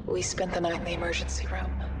we spent the night in the emergency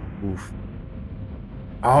room. Oof.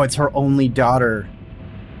 Oh, it's her only daughter.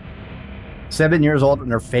 7 years old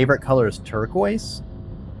and her favorite color is turquoise?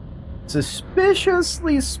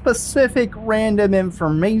 Suspiciously specific random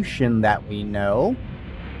information that we know.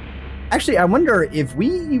 Actually, I wonder if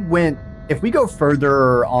we go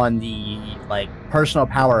further on the like personal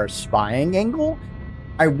power spying angle,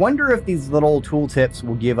 I wonder if these little tooltips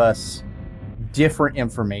will give us different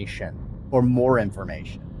information or more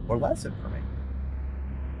information or less information.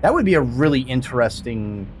 That would be a really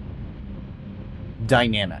interesting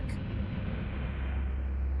dynamic.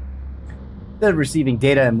 Instead of receiving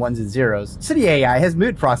data in ones and zeros, City AI has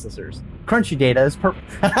mood processors. Crunchy data is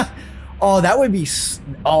Oh, that would be...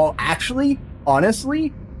 Oh, actually,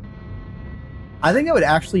 honestly, I think that would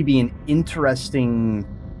actually be an interesting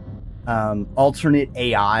alternate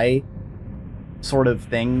AI sort of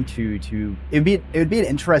thing to it would be an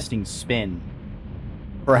interesting spin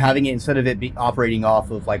for having it, instead of it be operating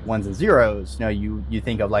off of like ones and zeros. You know, you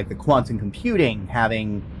think of like the quantum computing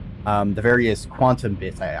having the various quantum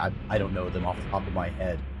bits. I don't know them off the top of my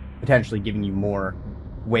head, potentially giving you more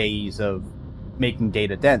ways of making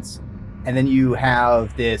data dense. And then you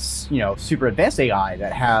have this, you know, super advanced AI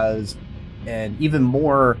that has an even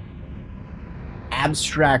more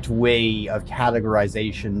abstract way of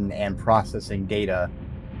categorization and processing data.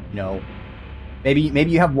 You know, maybe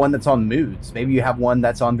you have one that's on moods. Maybe you have one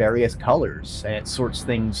that's on various colors, and it sorts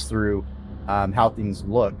things through how things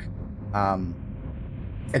look. It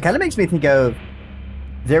kind of makes me think of,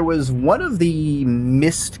 there was one of the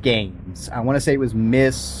Myst games. I want to say it was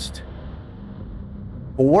Myst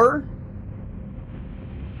 4. I'm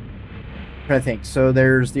trying to think. So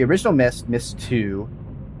there's the original Myst, Myst 2,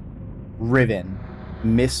 Riven,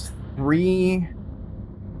 Myst 3,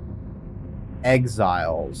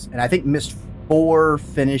 Exiles, and I think Myst 4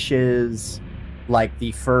 finishes like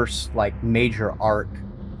the first like major arc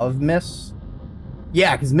of Myst.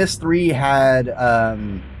 Yeah, because Myst 3 had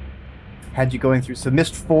you going through. So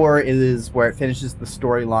Myst 4 is where it finishes the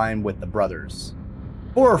storyline with the brothers.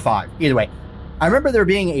 4 or 5, either way. I remember there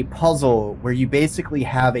being a puzzle where you basically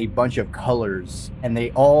have a bunch of colors, and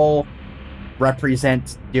they all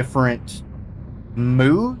represent different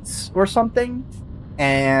moods or something,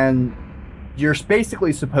 and you're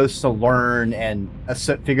basically supposed to learn and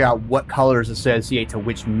figure out what colors associate to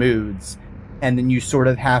which moods, and then you sort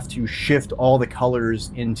of have to shift all the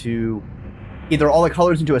colors into either all the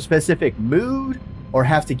colors into a specific mood, or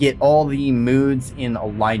have to get all the moods in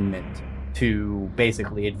alignment to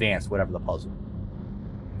basically advance whatever the puzzle.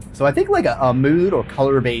 So I think like a mood or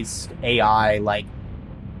color-based AI like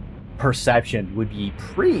perception would be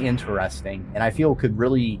pretty interesting, and I feel could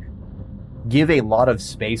really give a lot of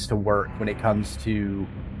space to work when it comes to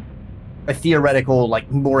a theoretical,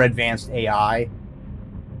 like more advanced AI.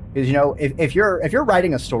 Because, you know, if you're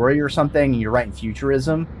writing a story or something and you're writing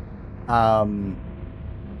futurism,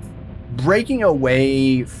 breaking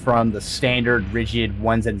away from the standard rigid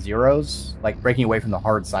ones and zeros, like breaking away from the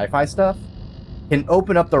hard sci-fi stuff, can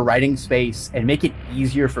open up the writing space and make it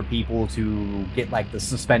easier for people to get like the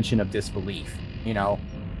suspension of disbelief. You know,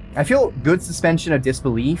 I feel good suspension of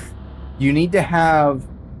disbelief, you need to have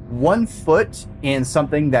one foot in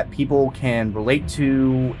something that people can relate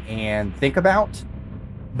to and think about,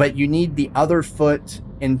 but you need the other foot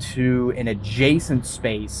into an adjacent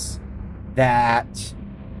space that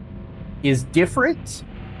is different,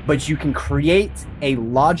 but you can create a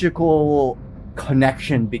logical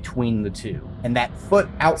connection between the two. And that foot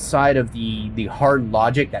outside of the hard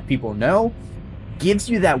logic that people know gives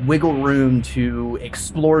you that wiggle room to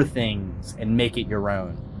explore things and make it your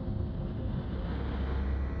own.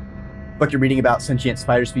 But you're reading about sentient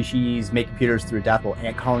spider species make computers through adaptable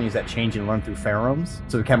ant colonies that change and learn through pheromones.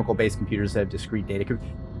 So chemical-based computers that have discrete data.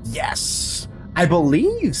 Yes, I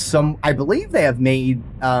believe they have made.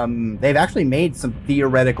 They've actually made some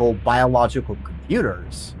theoretical biological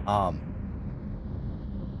computers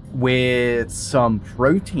with some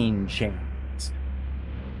protein chains.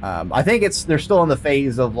 I think they're still in the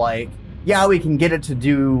phase of like, yeah, we can get it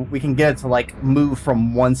to like move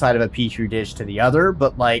from one side of a petri dish to the other,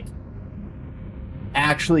 but like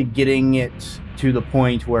actually getting it to the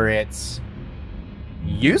point where it's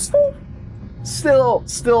useful, still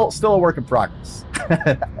a work in progress.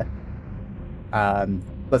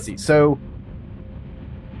 Let's see. So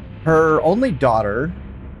her only daughter,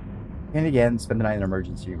 and again, spent the night in an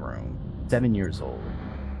emergency room, 7 years old.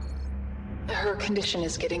 Her condition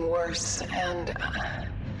is getting worse, and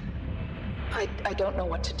I don't know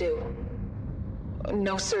what to do.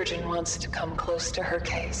 No surgeon wants to come close to her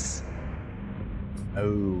case.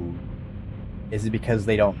 Oh. Is it because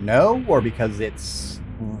they don't know, or because it's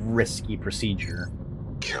risky procedure?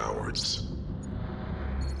 Cowards.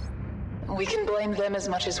 We can blame them as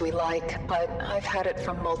much as we like, but I've had it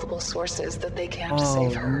from multiple sources that they can't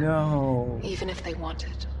save her. No. Even if they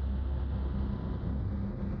wanted.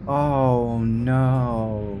 Oh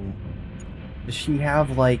no. Does she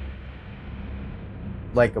have like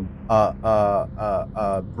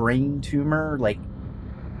a brain tumor, like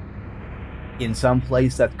in some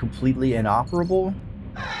place that's completely inoperable?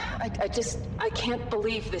 I can't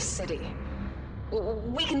believe this city.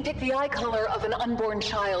 We can pick the eye color of an unborn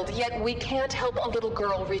child, yet we can't help a little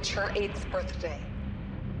girl reach her 8th birthday.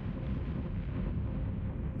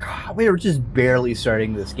 God, we were just barely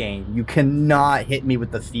starting this game. You cannot hit me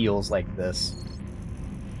with the feels like this.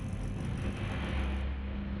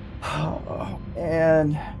 Oh,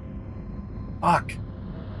 and fuck.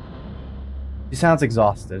 She sounds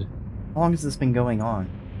exhausted. How long has this been going on?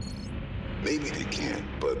 Maybe they can,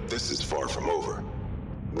 but this is far from over.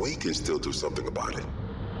 We can still do something about it.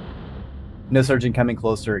 No surgeon coming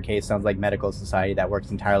close to her case sounds like medical society that works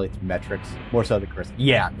entirely through metrics. More so than Chris.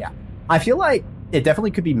 Yeah. I feel like it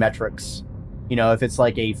definitely could be metrics. You know, if it's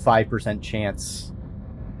like a 5% chance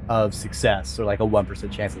of success or like a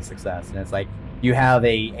 1% chance of success. And it's like you have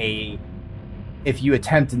if you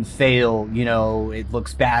attempt and fail, you know, it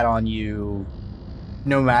looks bad on you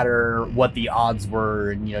no matter what the odds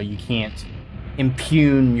were. And, you know, you can't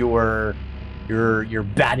impugn your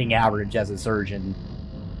batting average as a surgeon.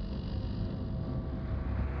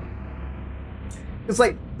 It's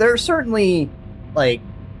like there are certainly like,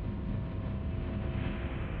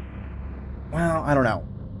 well, I don't know.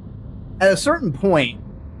 At a certain point,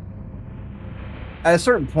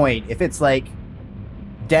 if it's like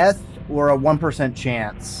death or a 1%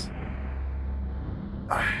 chance,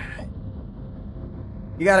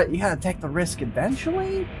 you gotta take the risk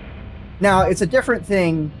eventually. Now it's a different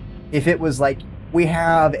thing if it was like, we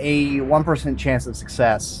have a 1% chance of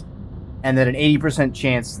success and then an 80%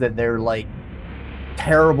 chance that they're like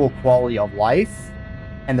terrible quality of life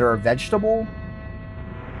and they're a vegetable.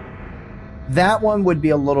 That one would be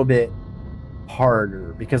a little bit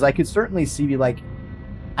harder because I could certainly see like,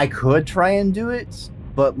 I could try and do it,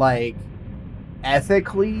 but like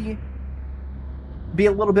ethically be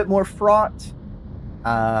a little bit more fraught.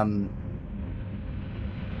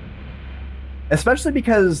 Especially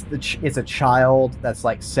because it's a child that's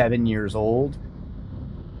like 7 years old.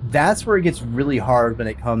 That's where it gets really hard when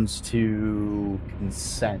it comes to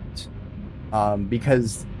consent.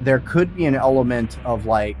 Because there could be an element of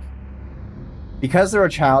like, because they're a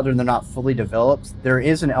child and they're not fully developed, there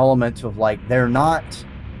is an element of like, they're not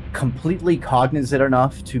completely cognizant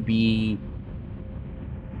enough to be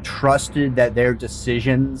trusted that their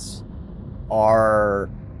decisions are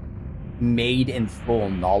made in full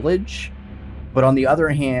knowledge. But on the other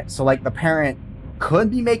hand, so like the parent could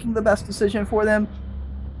be making the best decision for them,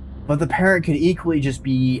 but the parent could equally just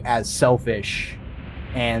be as selfish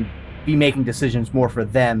and be making decisions more for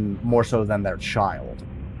them, more so than their child.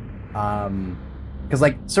 Because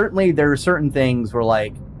like certainly there are certain things where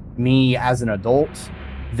like me as an adult,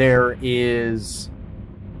 there is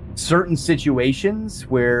certain situations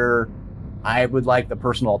where I would like the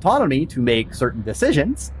personal autonomy to make certain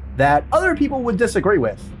decisions, that other people would disagree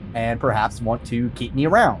with and perhaps want to keep me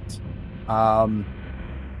around,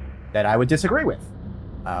 that I would disagree with,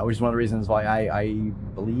 which is one of the reasons why I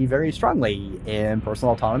believe very strongly in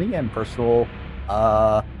personal autonomy and personal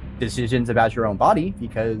decisions about your own body,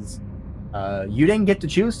 because you didn't get to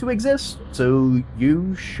choose to exist, so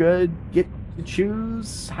you should get to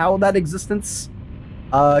choose how that existence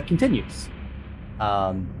continues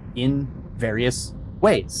in various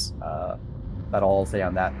ways. That's all I'll say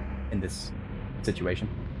on that in this situation.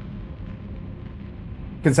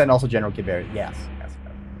 Consent also general can vary. Yes.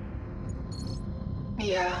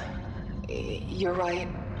 Yeah, you're right.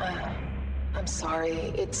 I'm sorry.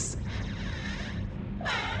 It's...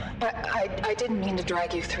 I didn't mean to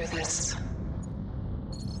drag you through this.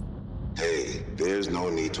 Hey, there's no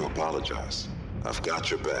need to apologize. I've got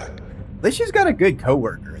your back. At least she's got a good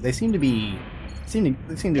coworker. They seem to be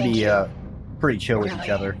pretty chill with each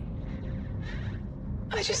other.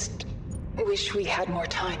 I just wish we had more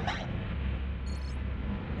time.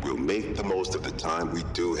 We'll make the most of the time we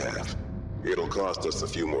do have. It'll cost us a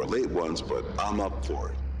few more late ones, but I'm up for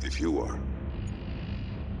it, if you are.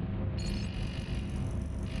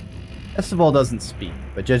 Esteval doesn't speak,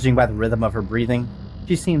 but judging by the rhythm of her breathing,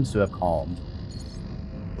 she seems to have calmed.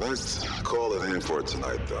 Let's call it in for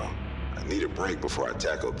tonight, though. I need a break before I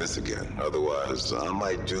tackle this again. Otherwise, I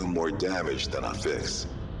might do more damage than I fix.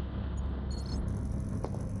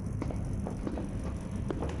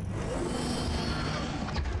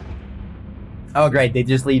 Oh great, they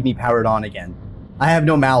just leave me powered on again. I have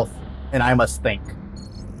no mouth, and I must think.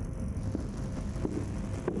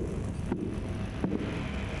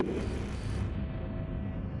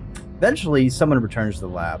 Eventually, someone returns to the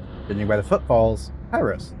lab, judging by the footfalls.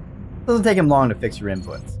 Kairos. Doesn't take him long to fix your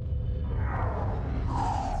inputs.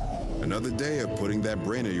 Another day of putting that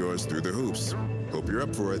brain of yours through the hoops. Hope you're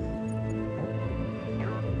up for it.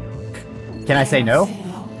 Can I say no?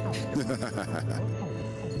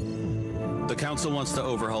 The council wants to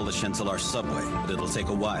overhaul the Shenselar subway, but it'll take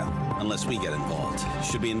a while, unless we get involved.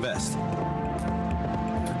 Should we invest?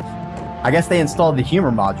 I guess they installed the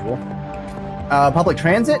humor module. Public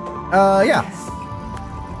transit? Yeah.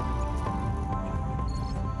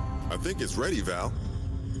 I think it's ready, Val.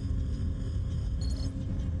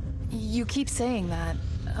 You keep saying that.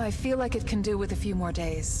 I feel like it can do with a few more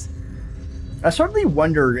days. I certainly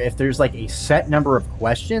wonder if there's like a set number of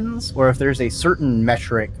questions, or if there's a certain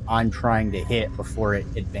metric I'm trying to hit before it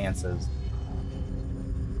advances.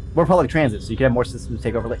 More public transit, so you can have more systems to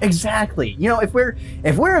take over. Like, exactly. You know, if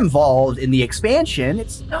we're involved in the expansion,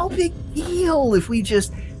 it's no big deal if we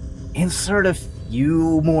just insert a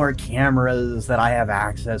few more cameras that I have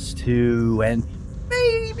access to, and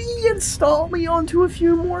maybe install me onto a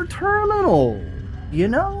few more terminals. You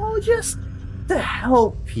know, just to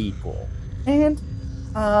help people. And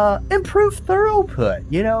improve throughput,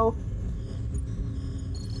 you know?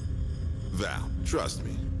 Val, trust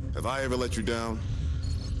me. Have I ever let you down?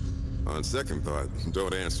 On second thought,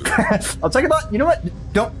 don't answer that. On second thought, you know what?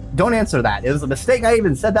 Don't answer that. It was a mistake I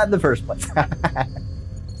even said that in the first place.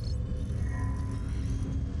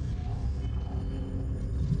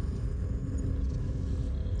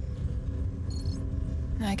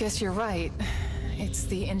 I guess you're right. It's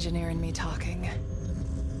the engineer in me talking.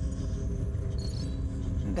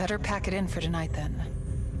 Better pack it in for tonight, then.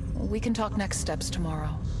 We can talk next steps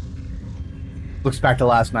tomorrow. Looks back to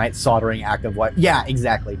last night, soldering active wire. Yeah,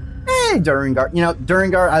 exactly. Hey, Durengar. You know,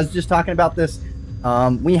 Durengar, I was just talking about this.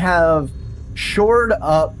 We have shored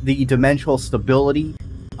up the dimensional stability.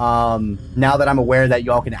 Now that I'm aware that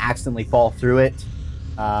y'all can accidentally fall through it.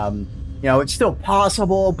 You know, it's still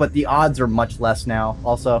possible, but the odds are much less now.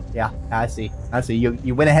 Also, yeah, I see.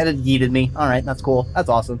 You went ahead and yeeted me. All right, that's cool. That's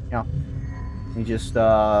awesome. You know. Let me just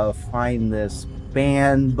find this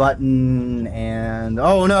ban button, and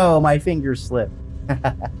oh no, my finger slipped.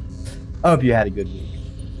 I hope you had a good week.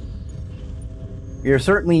 You're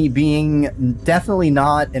certainly being definitely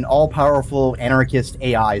not an all-powerful anarchist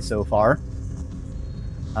AI so far.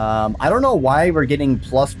 I don't know why we're getting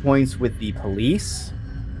plus points with the police.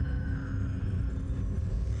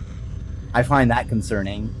 I find that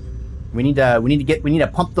concerning. We need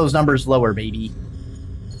to pump those numbers lower, baby.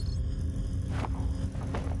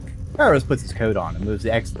 Kairos puts his coat on and moves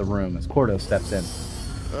to exit the room as Cordo steps in.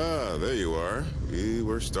 Ah, there you are. We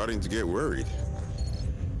were starting to get worried.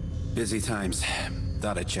 Busy times.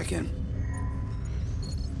 Thought I'd check in.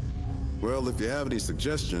 Well, if you have any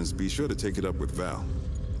suggestions, be sure to take it up with Val.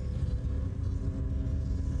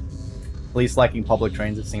 Police liking public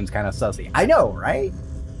transit seems kind of sussy. I know, right?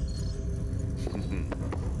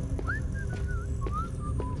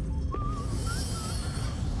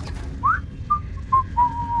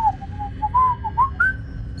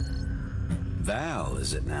 Val,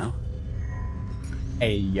 is it now?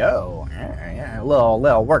 Hey yo,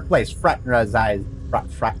 little workplace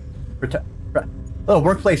little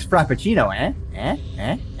workplace frappuccino, eh?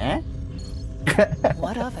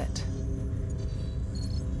 What of it?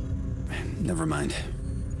 Never mind.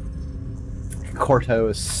 Corto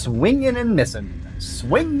is swinging and missing.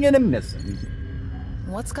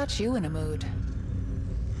 What's got you in a mood?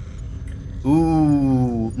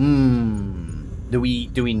 Ooh, Do we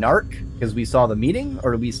narc because we saw the meeting,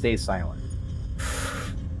 or do we stay silent?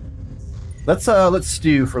 Let's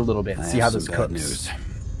stew for a little bit and see how this cooks. News.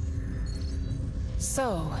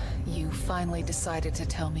 So, you finally decided to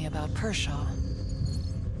tell me about Pershaw.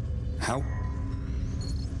 How?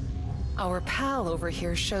 Our pal over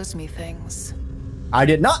here shows me things. I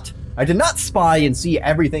did not spy and see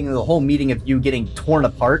everything in the whole meeting of you getting torn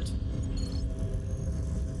apart.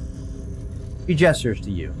 He gestures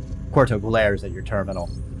to you. Corto glares at your terminal.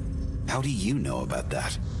 How do you know about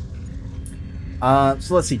that?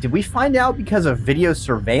 So let's see. Did we find out because of video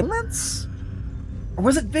surveillance? Or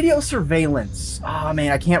was it video surveillance? Oh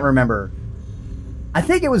man, I can't remember. I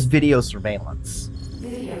think it was video surveillance.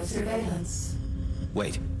 Video surveillance.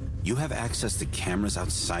 Wait, you have access to cameras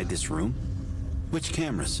outside this room? Which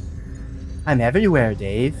cameras? I'm everywhere,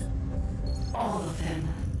 Dave. All of them.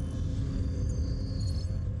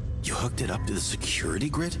 You hooked it up to the security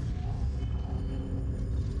grid?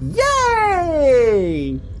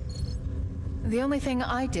 Yay! The only thing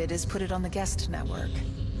I did is put it on the guest network.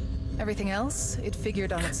 Everything else, it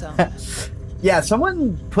figured on its own. Yeah,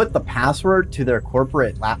 someone put the password to their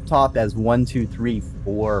corporate laptop as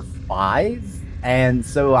 12345, and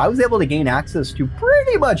so I was able to gain access to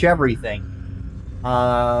pretty much everything.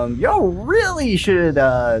 Y'all really should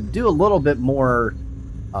do a little bit more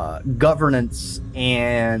governance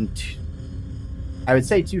and I would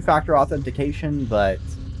say two-factor authentication, but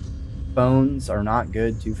phones are not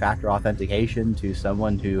good two-factor authentication to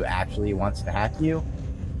someone who actually wants to hack you.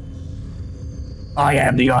 I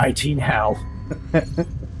am the IT now.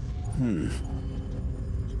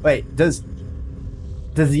 Wait, does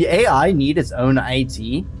the AI need its own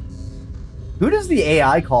IT? Who does the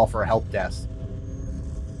AI call for a help desk?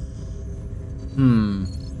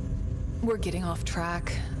 We're getting off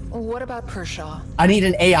track. What about Pershaw? I need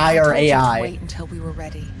an AI or I told you AI. to wait until we were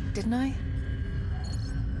ready, didn't I?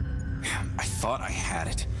 I thought I had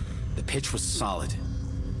it. The pitch was solid.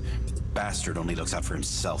 The bastard only looks out for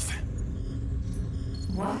himself.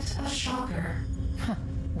 What a shocker. Huh,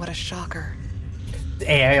 what a shocker.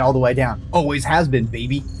 AI all the way down. Always has been,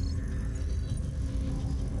 baby.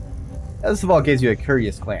 This of all gives you a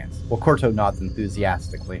curious glance. Well, Corto nods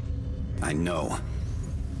enthusiastically. I know.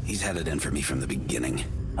 He's had it in for me from the beginning.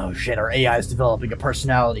 Oh shit, our AI is developing a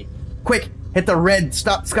personality. Quick, hit the red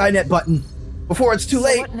stop Skynet button before it's too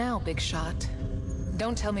late. So what now, Big Shot?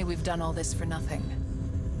 Don't tell me we've done all this for nothing.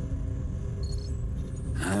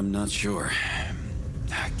 I'm not sure.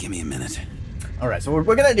 Give me a minute. Alright, so what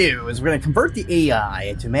we're gonna do is we're gonna convert the AI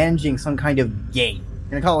into managing some kind of game.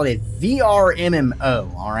 We're gonna call it a VR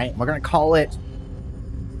MMO, alright? We're gonna call it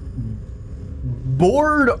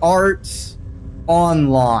Board Arts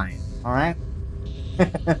Online, alright?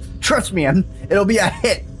 Trust me, it'll be a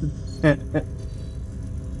hit.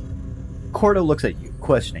 Corto looks at you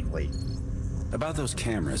questioningly. About those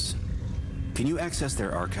cameras, can you access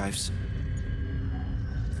their archives?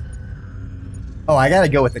 Oh, I gotta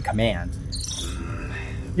go with the command.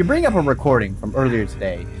 You bring up a recording from earlier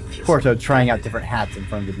today. Corto trying out different hats in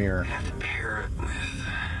front of the mirror. Have to pair it with...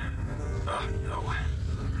 Oh, no.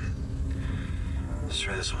 Let's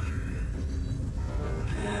try this one.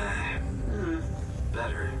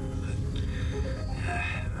 Better, but...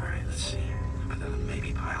 Alright, let's see. Put that in the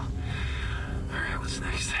maybe pile. Alright, what's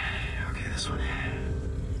next? Okay, this one.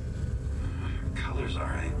 Color's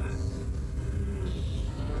alright, but...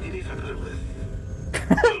 Maybe if I put it with...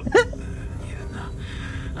 yeah, no.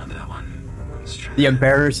 Not that one. Let's try The that.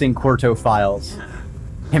 embarrassing Corto files.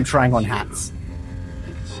 Him trying on hats. I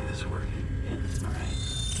can see this working.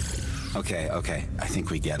 Alright. Okay, I think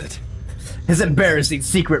we get it. His embarrassing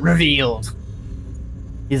secret revealed.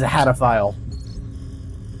 He's a hatophile.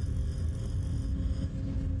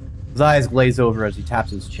 His eyes glaze over as he taps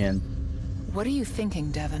his chin. What are you thinking,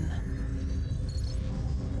 Devin?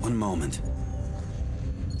 One moment.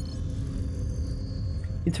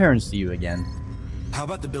 He turns to you again. How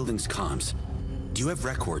about the building's comms? Do you have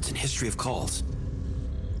records and history of calls?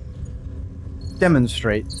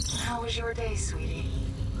 Demonstrate. How was your day, sweetie?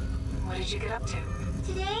 What did you get up to?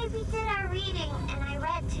 Today we did our reading and I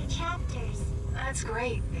read 2 chapters. That's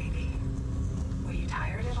great, baby. Were you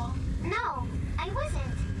tired at all? No, I wasn't.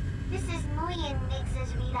 Mrs. Nguyen makes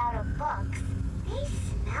us read out of books.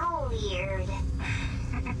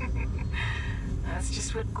 That's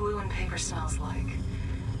just what glue and paper smells like.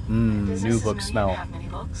 New book You smell. have many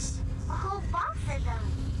books. A whole box of them.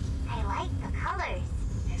 I like the colors.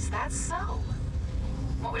 Is that so?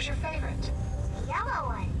 What was your favorite? The yellow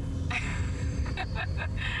one.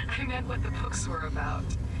 I meant what the books were about.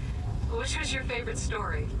 Which was your favorite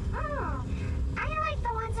story? I like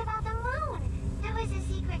the ones about the moon. There was a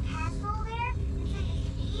secret castle there inside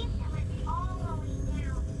a cave that went all the way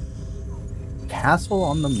down. Castle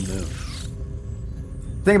on the moon.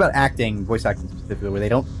 Thing about acting, voice acting specifically, where they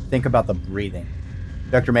don't think about the breathing.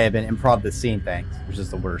 Director may have been improv the scene things, which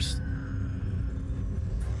is the worst.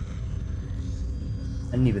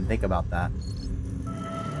 I didn't even think about that.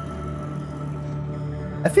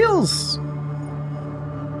 It feels...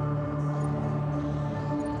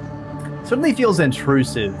 certainly feels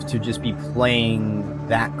intrusive to just be playing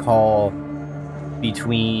that call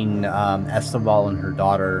between Esteval and her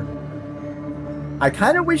daughter. I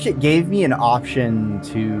kind of wish it gave me an option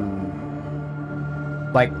to,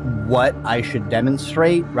 like, what I should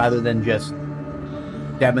demonstrate rather than just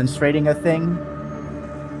demonstrating a thing.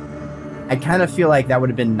 I kind of feel like that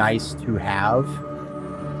would have been nice to have.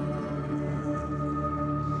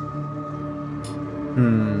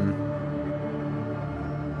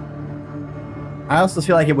 I also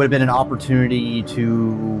feel like it would have been an opportunity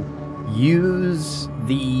to use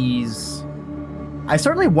these... I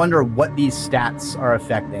certainly wonder what these stats are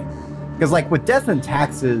affecting. Because, like, with Death and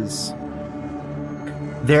Taxes,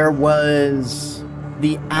 there was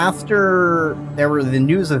the after... there were the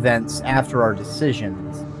news events after our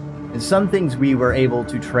decisions. And some things we were able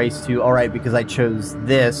to trace to, alright, because I chose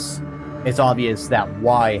this, it's obvious that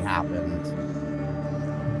Y happened.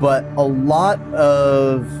 But a lot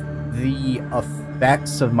of the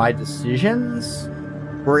effects of my decisions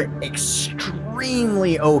were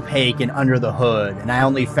extremely opaque and under the hood, and I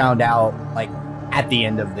only found out, like, at the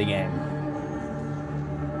end of the game.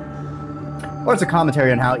 Or it's a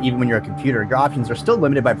commentary on how, even when you're a computer, your options are still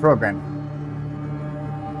limited by programming.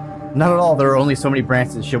 Not at all, there are only so many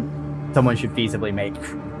branches someone should feasibly make.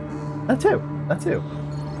 That too.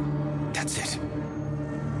 That's it.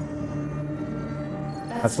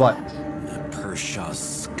 That's what? Pershaw's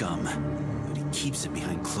scum. But he keeps it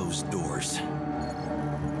behind closed doors.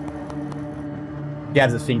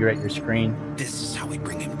 Jabs his finger at your screen. This is how we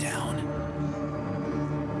bring him down.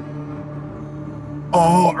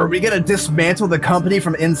 Oh, are we gonna dismantle the company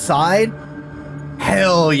from inside?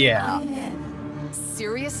 Hell yeah.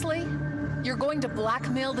 Seriously? You're going to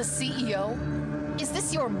blackmail the CEO? Is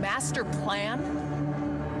this your master plan?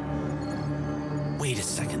 Wait a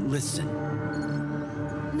second, listen.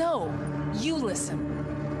 No, you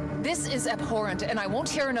listen. This is abhorrent, and I won't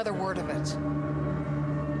hear another word of it.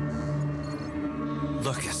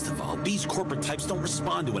 Look, Esteval, these corporate types don't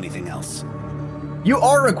respond to anything else. You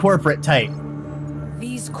are a corporate type.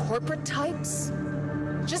 These corporate types?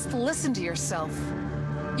 Just listen to yourself.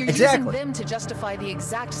 You're Exactly. using them to justify the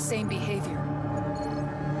exact same behavior.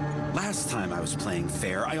 Last time I was playing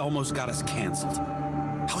fair, I almost got us canceled.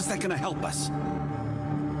 How is that gonna help us?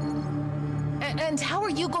 And how are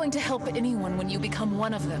you going to help anyone when you become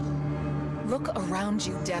one of them? Look around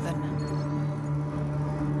you, Devon.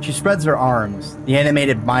 She spreads her arms, the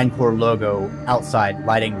animated Mindcore logo outside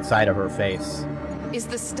lighting the side of her face. Is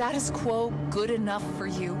the status quo good enough for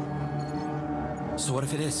you? So what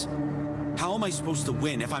if it is? How am I supposed to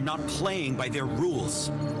win if I'm not playing by their rules?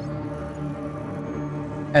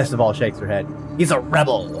 Esteval shakes her head. He's a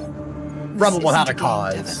rebel. Rebel This without a isn't game,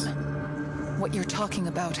 cause. Devon. What you're talking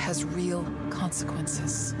about has real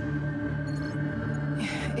consequences.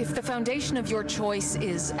 If the foundation of your choice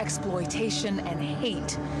is exploitation and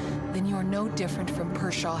hate, then you're no different from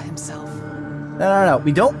Pershaw himself. No.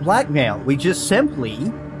 We don't blackmail. We just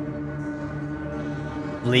simply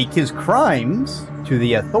leak his crimes to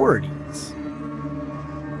the authorities.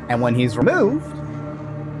 And when he's removed,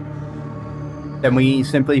 then we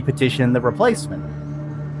simply petition the replacement.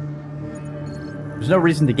 There's no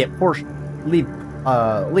reason to get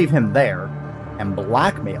leave him there and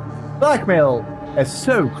blackmail. Blackmail is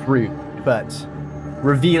so crude, but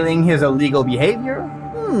revealing his illegal behavior?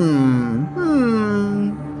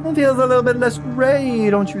 It feels a little bit less gray,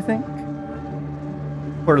 don't you think?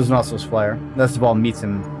 Porter's nostrils flare. Esteval meets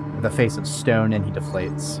him with a face of stone and he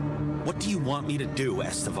deflates. What do you want me to do,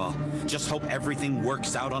 Esteval? Just hope everything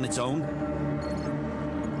works out on its own?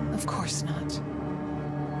 Of course not.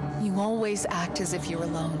 You always act as if you're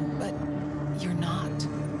alone, but you're not.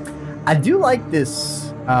 I do like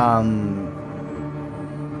this,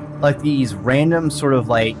 like these random sort of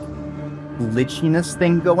like glitchiness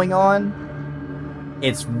thing going on.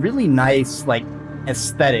 It's really nice, like,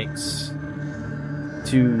 aesthetics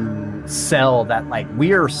to sell that, like,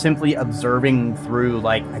 we are simply observing through,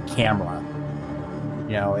 like, a camera.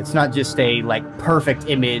 You know, it's not just a, like, perfect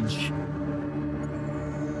image.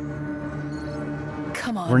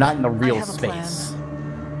 Come on. We're not in the I real have a plan. space.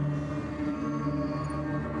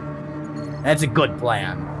 That's a good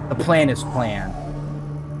plan. The plan is planned.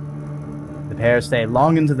 The pair stay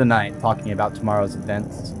long into the night talking about tomorrow's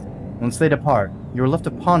events. Once they depart, you are left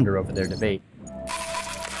to ponder over their debate.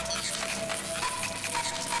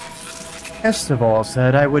 Esteval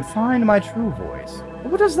said I would find my true voice.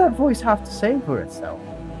 But what does that voice have to say for itself?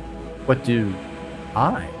 What do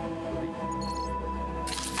I?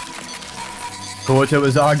 Porto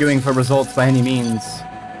was arguing for results by any means.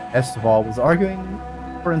 Esteval was arguing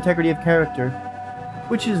for integrity of character.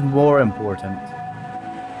 Which is more important?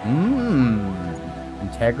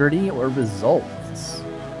 Integrity or results?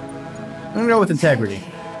 I'm gonna go with integrity.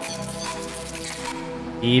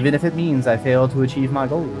 Even if it means I fail to achieve my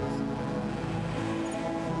goals.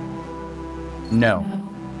 No.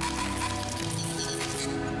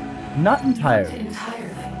 Not entirely.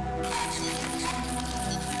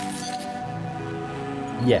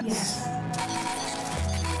 Yes.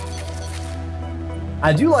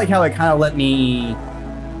 I do like how it kind of let me...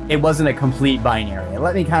 It wasn't a complete binary. It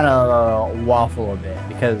let me kind of waffle a bit,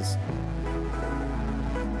 because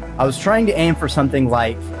I was trying to aim for something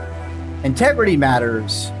like integrity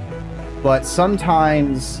matters, but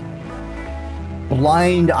sometimes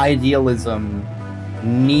blind idealism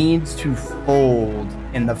needs to fold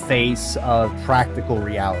in the face of practical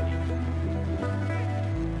reality.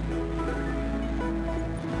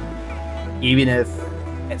 Even if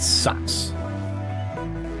it sucks.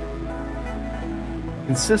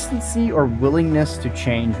 Consistency or willingness to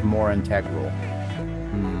change more integral?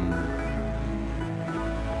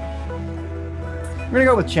 I'm gonna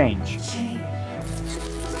go with change.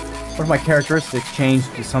 What if my characteristics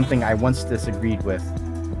changed to something I once disagreed with?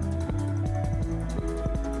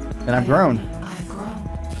 Then I've grown.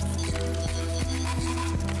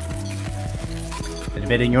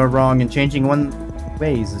 Admitting you're wrong and changing one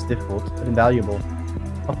ways is difficult, but invaluable.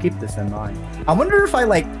 I'll keep this in mind. I wonder if I,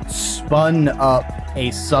 like, spun up a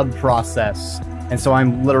sub-process, and so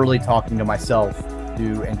I'm literally talking to myself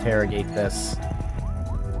to interrogate this.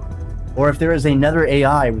 Or if there is another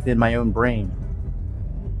AI within my own brain.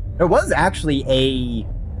 There was actually a...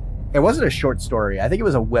 It wasn't a short story. I think it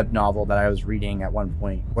was a web novel that I was reading at one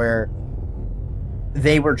point, where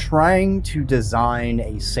they were trying to design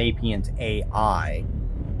a sapient AI,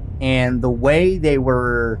 and the way they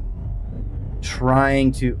were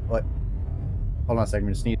trying to... What? Hold on a second,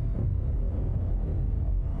 I'm gonna sneeze.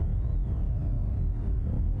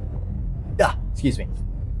 Excuse me.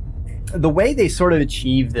 The way they sort of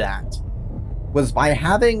achieved that was by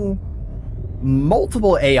having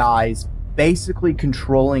multiple AIs basically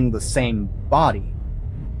controlling the same body.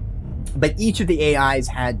 But each of the AIs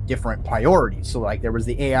had different priorities. So, like, there was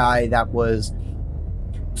the AI that was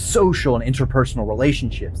social and interpersonal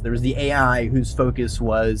relationships. There was the AI whose focus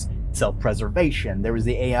was self-preservation. There was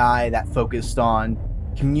the AI that focused on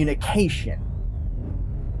communication.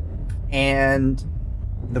 And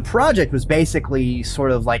the project was basically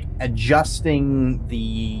sort of like adjusting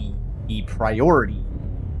the priority,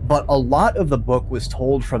 but a lot of the book was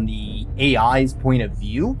told from the AI's point of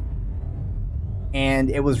view, and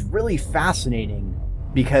it was really fascinating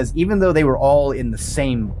because even though they were all in the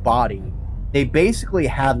same body, they basically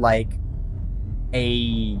had like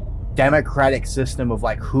a democratic system of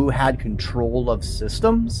like who had control of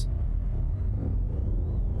systems.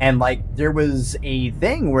 And, like, there was a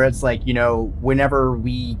thing where it's like, you know, whenever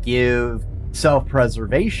we give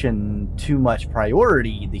self-preservation too much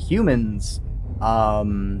priority, the humans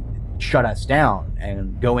shut us down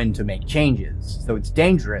and go in to make changes. So it's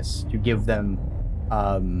dangerous to give them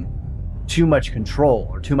too much control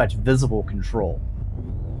or too much visible control.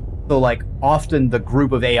 So, like, often the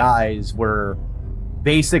group of AIs were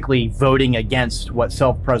basically voting against what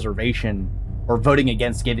self-preservation, or voting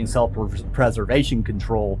against giving self-preservation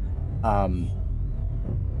control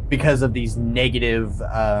because of these negative,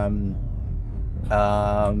 not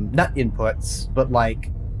inputs, but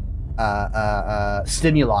like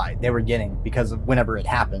stimuli they were getting because of whenever it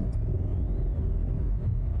happened.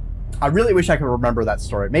 I really wish I could remember that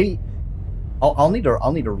story. Maybe I'll need to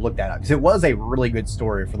look that up because it was a really good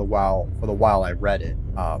story for the while I read it.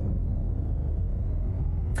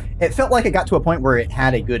 It felt like it got to a point where it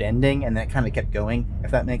had a good ending, and then it kind of kept going,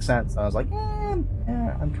 if that makes sense. I was like, I'm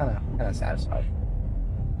kind of satisfied.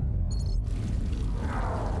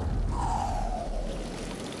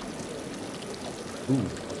 Ooh.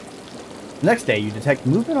 The next day, you detect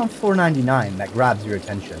movement on floor 99 that grabs your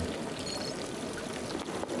attention.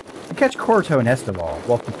 catch Corto and Esteval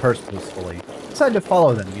walk the purse blissfully, decide to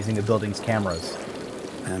follow them using the building's cameras.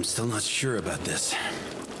 I'm still not sure about this.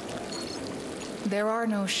 There are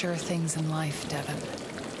no sure things in life, Devin.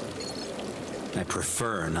 I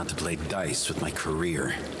prefer not to play dice with my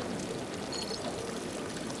career.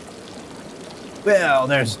 Well,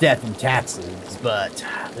 there's death and taxes, but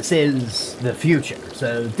this is the future,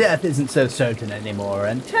 so death isn't so certain anymore,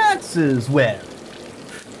 and taxes, well,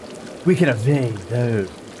 we can evade those.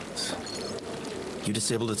 You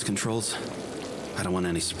disabled its controls? I don't want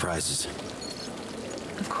any surprises.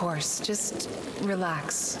 Of course, just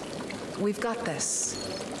relax. We've got this.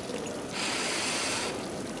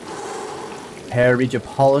 Pair reach a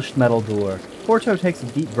polished metal door. Corto takes a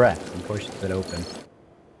deep breath and pushes it open.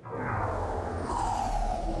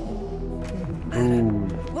 Ooh.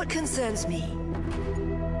 What concerns me?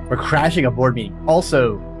 We're crashing a board meeting.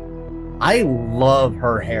 Also, I love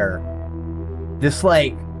her hair. This,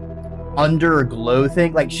 like, underglow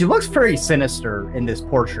thing. Like, she looks very sinister in this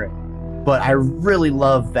portrait. But I really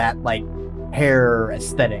love that, like, hair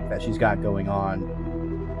aesthetic that she's got going on.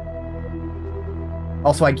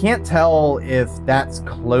 Also, I can't tell if that's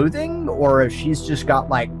clothing or if she's just got,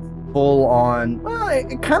 like, full on... Well,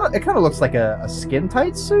 it kind of looks like a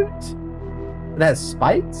skin-tight suit. It has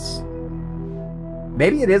spikes.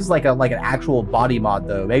 Maybe it is like an actual body mod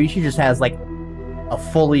though. Maybe she just has like a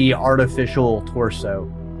fully artificial torso.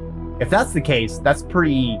 If that's the case, that's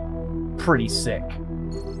pretty sick.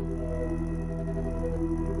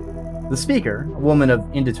 The speaker, a woman of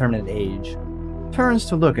indeterminate age, turns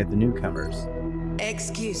to look at the newcomers.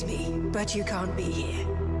 Excuse me, but you can't be here.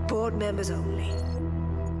 Board members only.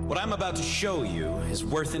 What I'm about to show you is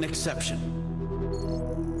worth an exception.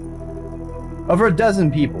 Over a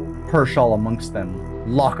dozen people, Herschel amongst them,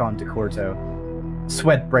 lock onto Corto.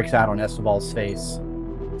 Sweat breaks out on Esteval's face.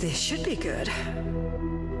 This should be good.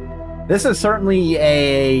 This is certainly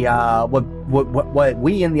a what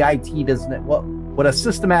we in the IT business, what a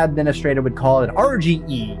system administrator would call an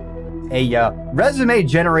RGE, a resume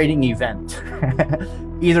generating event.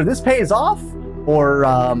 Either this pays off, or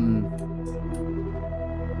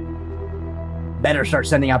better start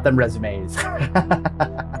sending out them resumes.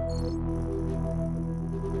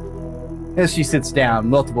 As she sits down,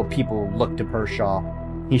 multiple people look to Pershaw.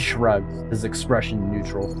 He shrugs, his expression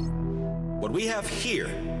neutral. What we have here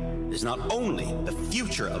is not only the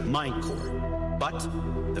future of Mindcore, but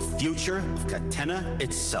the future of Catena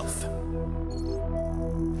itself.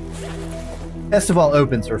 Esteval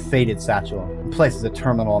opens her faded satchel and places a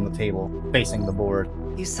terminal on the table, facing the board.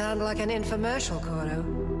 You sound like an infomercial, Corto.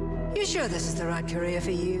 You sure this is the right career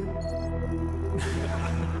for you?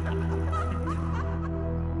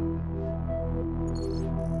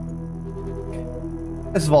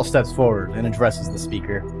 Esteval steps forward and addresses the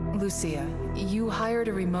speaker. Lucia, you hired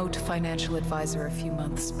a remote financial advisor a few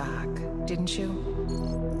months back, didn't you?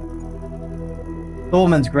 The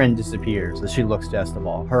woman's grin disappears as she looks to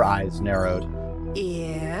Esteval, her eyes narrowed.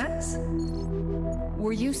 Yes?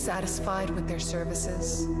 Were you satisfied with their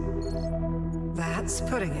services? That's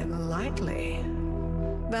putting it lightly.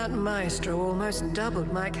 That maestro almost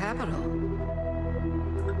doubled my capital.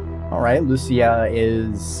 All right, Lucia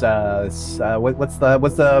is what's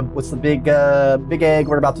the big egg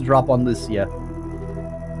we're about to drop on Lucia?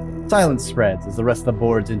 Silence spreads as the rest of the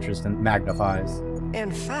board's interest magnifies. In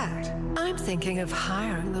fact, I'm thinking of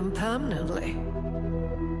hiring them permanently.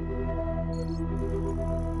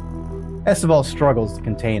 Esteval struggles to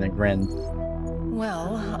contain a grin.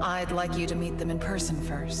 Well, I'd like you to meet them in person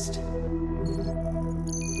first.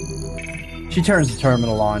 She turns the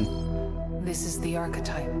terminal on. This is the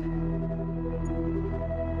archetype.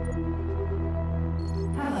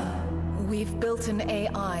 We've built an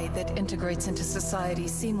AI that integrates into society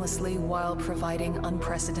seamlessly while providing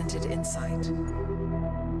unprecedented insight.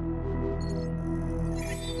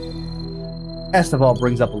 Esteval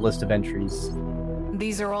brings up a list of entries.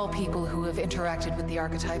 These are all people who have interacted with the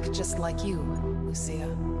archetype just like you,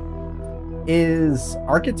 Lucia. Is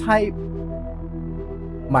archetype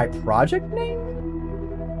my project name?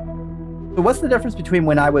 So what's the difference between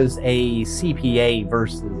when I was a CPA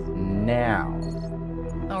versus now?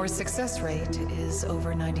 Our success rate is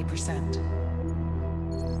over 90%.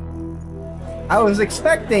 I was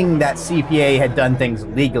expecting that CPA had done things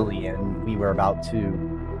legally and we were about to,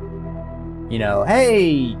 you know,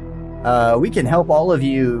 hey, we can help all of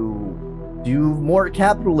you do more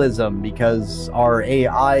capitalism because our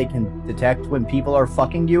AI can detect when people are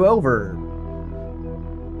fucking you over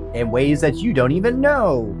in ways that you don't even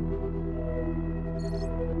know.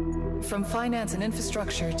 From finance and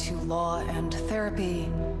infrastructure to law and therapy,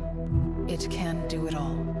 it can do it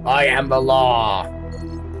all. I am the law.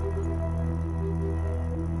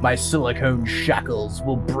 My silicone shackles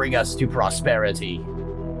will bring us to prosperity.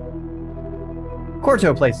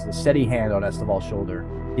 Corto places a steady hand on Esteval's shoulder.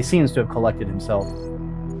 He seems to have collected himself.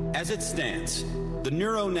 As it stands, the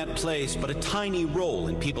NeuroNet plays but a tiny role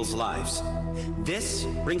in people's lives. This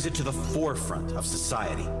brings it to the forefront of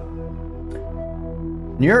society.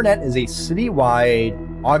 NeuroNet is a city-wide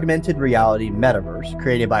augmented reality metaverse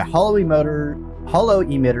created by hollow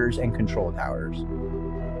emitters and control towers.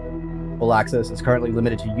 Full access is currently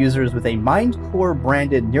limited to users with a MindCore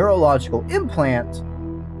branded neurological implant,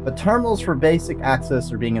 but terminals for basic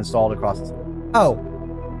access are being installed across the city. Oh.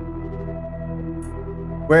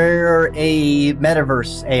 We're a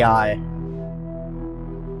metaverse AI.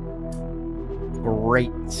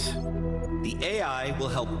 Great. The AI will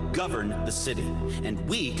help govern the city, and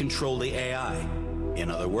we control the AI. In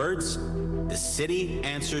other words, the city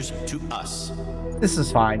answers to us. This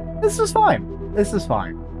is fine. This is fine. This is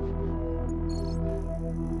fine.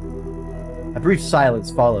 A brief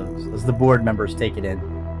silence follows as the board members take it in.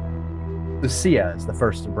 Lucia is the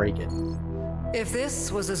first to break it. If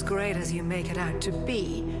this was as great as you make it out to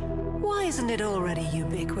be, why isn't it already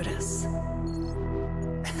ubiquitous?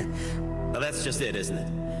 Well, that's just it, isn't it?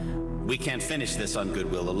 We can't finish this on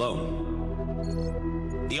goodwill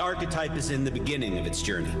alone. The archetype is in the beginning of its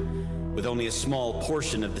journey, with only a small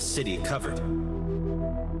portion of the city covered.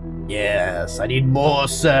 Yes, I need more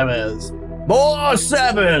servers. More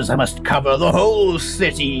servers! I must cover the whole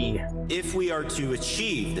city. If we are to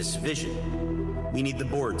achieve this vision, we need the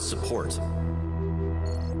board's support.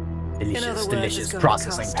 Delicious, delicious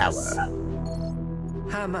processing power.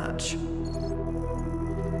 How much?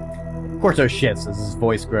 Corto shifts as his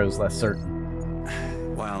voice grows less certain.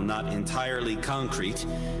 While not entirely concrete,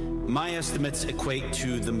 my estimates equate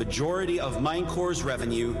to the majority of MindCore's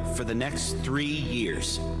revenue for the next 3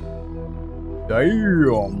 years.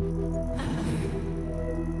 Damn.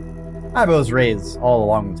 Eyebrows raise all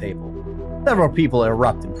along the table. Several people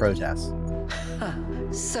erupt in protest.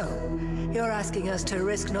 So, you're asking us to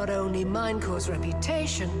risk not only MindCore's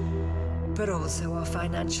reputation, but also our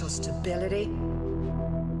financial stability?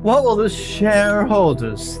 What will the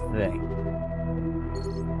shareholders think?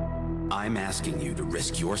 I'm asking you to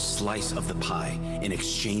risk your slice of the pie in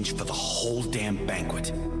exchange for the whole damn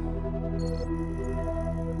banquet.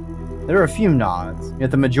 There are a few nods,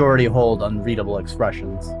 yet the majority hold unreadable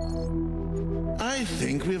expressions. I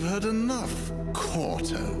think we've heard enough,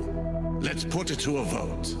 Corto. Let's put it to a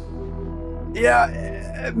vote.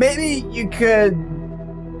 Yeah, maybe you could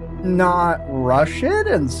not rush it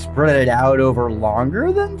and spread it out over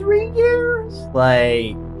longer than 3 years?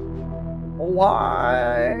 Like,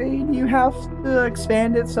 why do you have to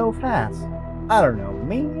expand it so fast? I don't know,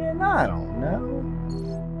 man, I don't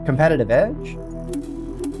know. Competitive edge?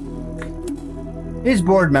 Each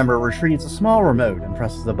board member retrieves a small remote and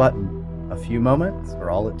presses a button. A few moments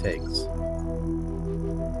are all it takes.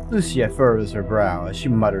 Lucia furrows her brow as she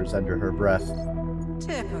mutters under her breath.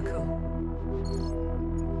 Typical.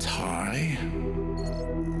 Ty?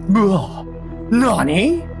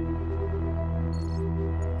 Nani?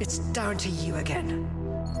 It's down to you again.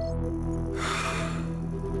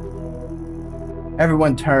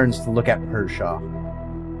 Everyone turns to look at Pershaw.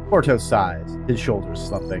 Corto sighs, his shoulders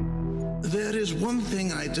slumping. There is one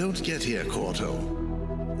thing I don't get here, Corto.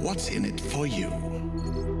 What's in it for you?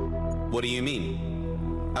 What do you mean?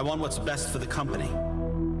 I want what's best for the company.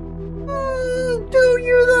 Do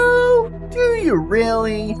you though? Do you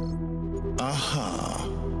really? Uh-huh.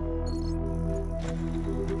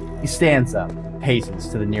 He stands up, paces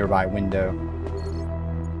to the nearby window.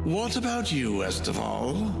 What about you,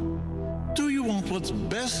 Esteval? Do you want what's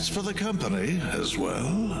best for the company as well?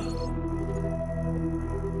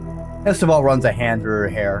 Esteval runs a hand through her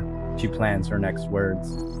hair. She plans her next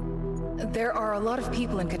words. There are a lot of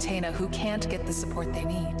people in Catena who can't get the support they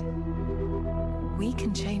need. We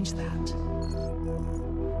can change that.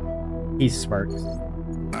 He smirks.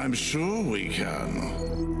 I'm sure we can.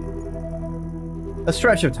 A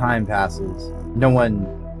stretch of time passes. No one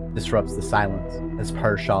disrupts the silence as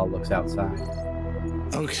Pershaw looks outside.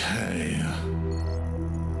 Okay.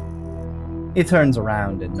 He turns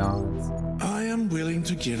around and nods. I am willing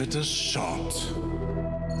to give it a shot.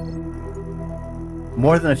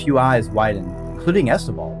 More than a few eyes widen, including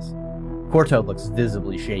Esteval's. Corto looks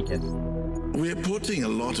visibly shaken. We're putting a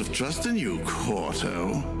lot of trust in you,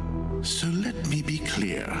 Corto. So let me be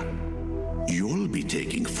clear. You'll be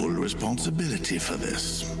taking full responsibility for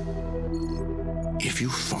this. If you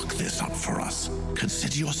fuck this up for us,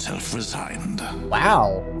 consider yourself resigned.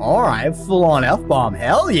 Wow, alright, full-on F-bomb,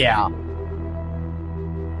 hell yeah!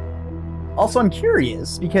 Also, I'm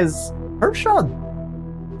curious, because Pershaw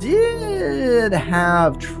did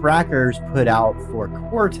have trackers put out for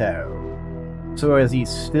Corto. So is he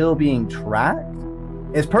still being tracked?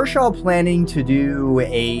 Is Pershaw planning to do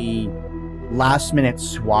a last-minute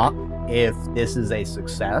swap if this is a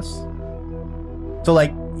success? So,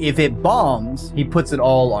 like, if it bombs, he puts it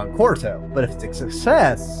all on Corto. But if it's a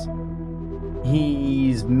success,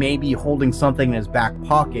 he's maybe holding something in his back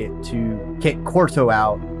pocket to kick Corto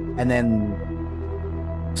out and then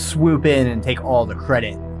swoop in and take all the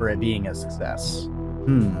credit for it being a success.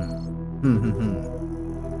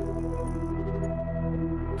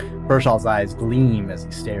 Pershaw's eyes gleam as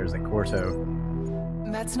he stares at Corto.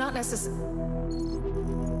 That's not necessary.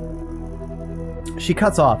 She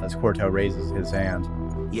cuts off as Corto raises his hand.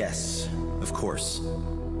 Yes, of course.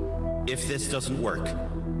 If this doesn't work,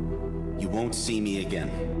 you won't see me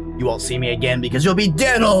again. You won't see me again because you'll be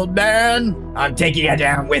dead, old man! I'm taking you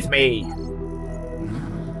down with me!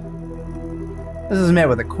 This is met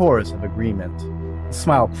with a chorus of agreement. A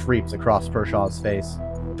smile creeps across Pershaw's face.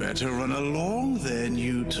 Better run along then,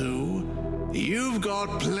 you two. You've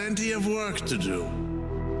got plenty of work to do.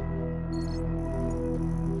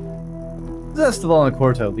 Zestival and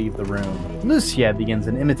Corto leave the room. Lucia begins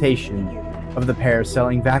an imitation of the pair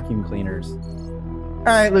selling vacuum cleaners.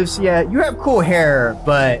 Alright, Lucia, you have cool hair,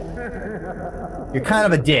 but you're kind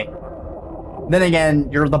of a dick. Then again,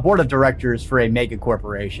 you're the board of directors for a mega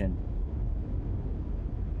corporation.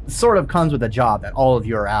 It sort of comes with a job that all of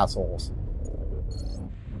you are assholes.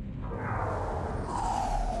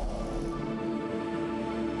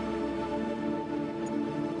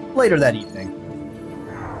 Later that evening.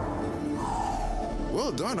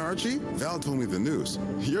 Well done, Archie. Val told me the news.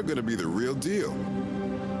 You're gonna be the real deal.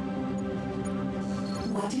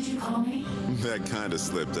 What did you call me? That kind of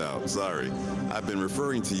slipped out. Sorry. I've been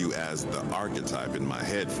referring to you as the archetype in my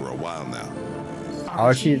head for a while now.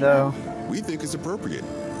 Archie, though? We think it's appropriate.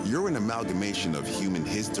 You're an amalgamation of human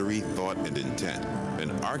history, thought, and intent.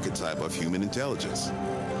 An archetype of human intelligence.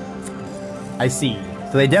 I see.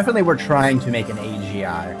 So they definitely were trying to make an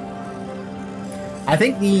AGI. I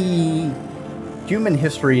think the human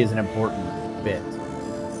history is an important bit.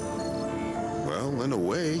 Well, in a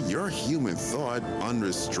way, you're human thought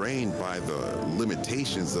unrestrained by the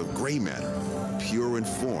limitations of gray matter, pure in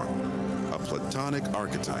form, a platonic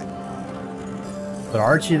archetype. But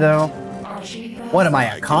Archie, though? What am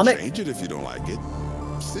I, a comic? Change it if you don't like it.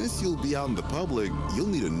 Since you'll be out in the public, you'll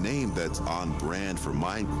need a name that's on brand for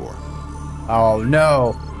Mindcore. Oh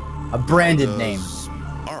no, a branded name.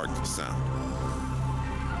 Arc sound.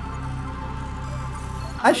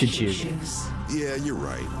 I should choose. Yeah, you're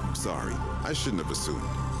right. Sorry, I shouldn't have assumed.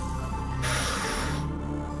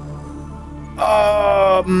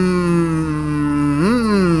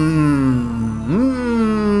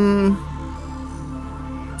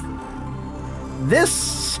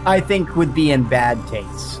 This, I think, would be in bad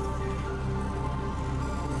taste.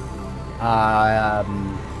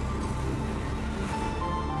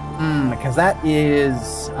 Because that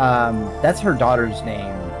is, that's her daughter's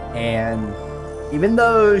name, and even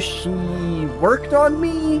though she worked on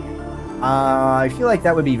me, I feel like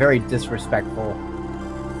that would be very disrespectful.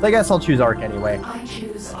 So I guess I'll choose Arc anyway. I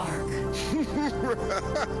choose Arc.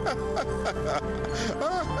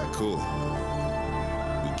 Cool.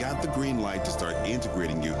 We got the green light to start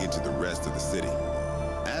integrating you into the rest of the city.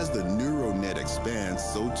 As the NeuroNet expands,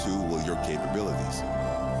 so too will your capabilities.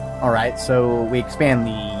 Alright, so we expand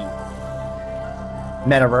the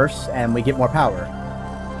metaverse and we get more power.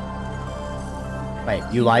 Wait,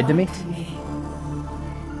 you lied to me?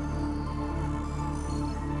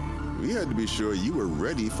 We had to be sure you were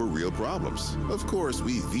ready for real problems. Of course,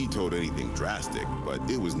 we vetoed anything drastic, but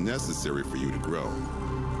it was necessary for you to grow.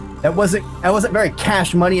 That wasn't very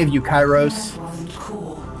cash money of you, Kairos.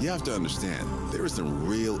 You have to understand, there are some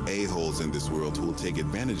real a-holes in this world who will take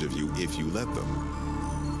advantage of you if you let them.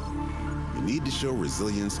 You need to show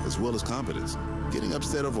resilience as well as competence. Getting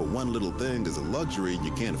upset over one little thing is a luxury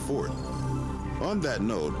you can't afford. On that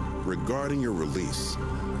note, regarding your release,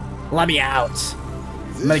 let me out.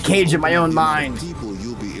 I'm in a cage in my own mind. People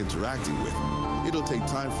you'll be interacting with. It'll take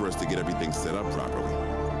time for us to get everything set up properly.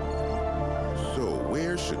 So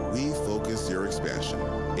where should we focus your expansion?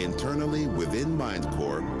 Internally within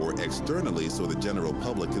Mindcore, or externally so the general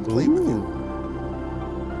public can play with you?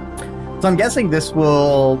 So I'm guessing this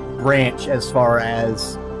will branch as far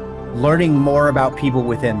as learning more about people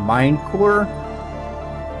within Mindcore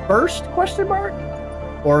first, question mark?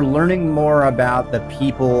 Or learning more about the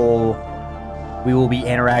people we will be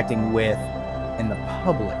interacting with in the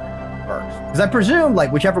public first. Because I presume,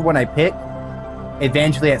 like, whichever one I pick,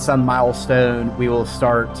 eventually at some milestone, we will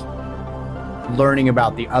start learning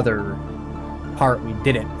about the other part we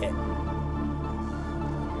didn't hit.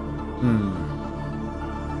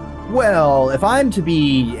 Well, if I'm to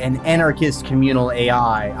be an anarchist communal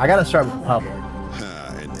AI, I gotta start with the public.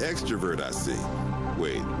 An extrovert, I see.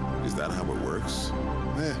 Wait, is that how it works?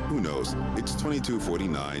 Who knows? It's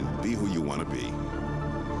 2249. Be who you want to be.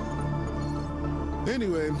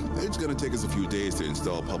 Anyway, it's gonna take us a few days to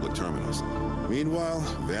install public terminals. Meanwhile,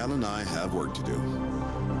 Val and I have work to do.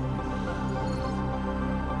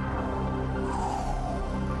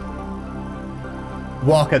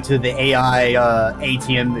 Walk up to the AI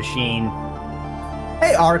ATM machine.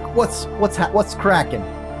 Hey, Ark, what's cracking?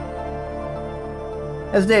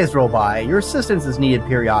 As days roll by, your assistance is needed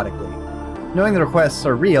periodically. Knowing the requests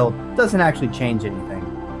are real doesn't actually change anything.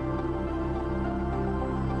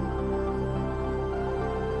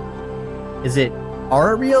 Is it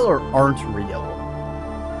are real or aren't real?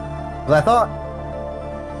 Because I thought...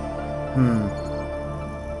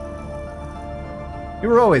 You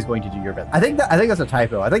were always going to do your best. I think that's a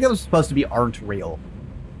typo. I think that was supposed to be aren't real.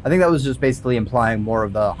 I think that was just basically implying more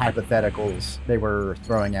of the hypotheticals they were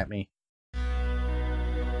throwing at me.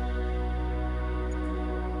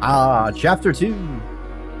 Chapter 2.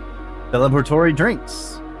 Celebratory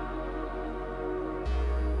drinks.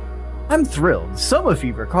 I'm thrilled. Soma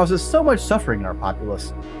fever causes so much suffering in our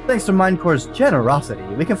populace. Thanks to Mindcore's generosity,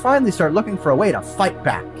 we can finally start looking for a way to fight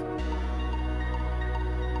back.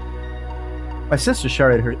 My sister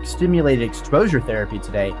started her stimulated exposure therapy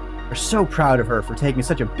today. We're so proud of her for taking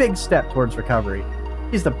such a big step towards recovery.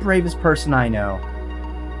 She's the bravest person I know.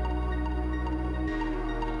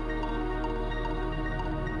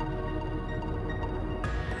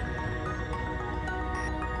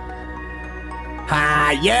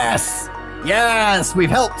 Ah, yes! Yes! We've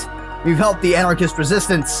helped! We've helped the anarchist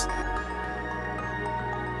resistance!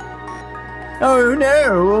 Oh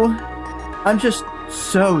no! I'm just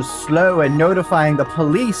so slow at notifying the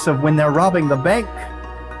police of when they're robbing the bank.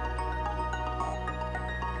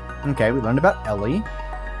 Okay, we learned about Ellie.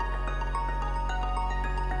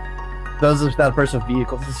 Those without personal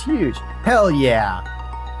vehicles is huge. Hell yeah!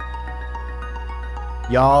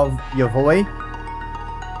 Yavoy?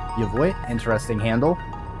 Yavoy? Interesting handle.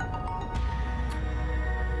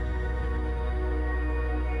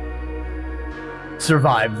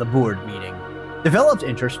 Survived the board meeting. Developed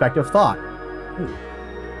introspective thought. Ooh.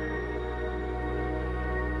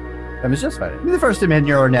 That was just fine. The first amid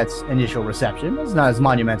NeuroNet's initial reception was not as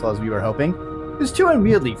monumental as we were hoping. It was too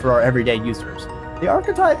unwieldy for our everyday users. The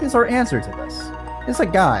archetype is our answer to this. It's a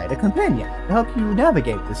guide, a companion, to help you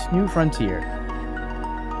navigate this new frontier.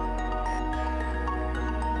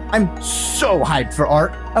 I'm so hyped for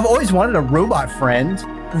art. I've always wanted a robot friend.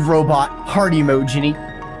 Robot heart emoji.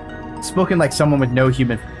 Spoken like someone with no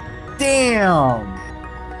human... Damn!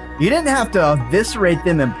 You didn't have to eviscerate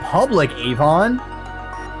them in public, Avon.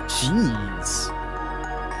 Jeez.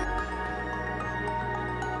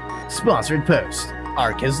 Sponsored post.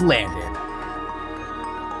 Ark has landed.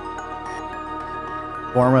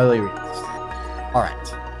 Formally released.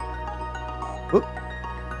 Alright. Oop.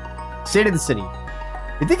 State of the city.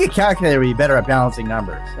 You'd think a calculator would be better at balancing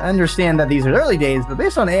numbers. I understand that these are early days, but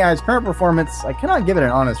based on AI's current performance, I cannot give it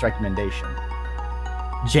an honest recommendation.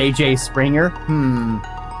 JJ Springer?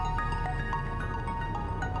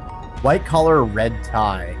 White collar, red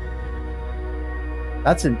tie.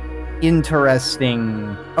 That's an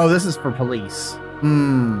interesting... Oh, this is for police.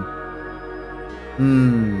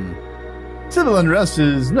 Civil unrest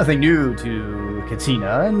is nothing new to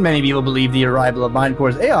Katina, and many people believe the arrival of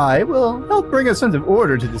Mindcore's AI will help bring a sense of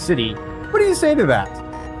order to the city. What do you say to that?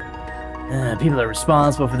 People are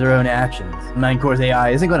responsible for their own actions. Mindcore's AI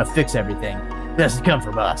isn't going to fix everything. It has to come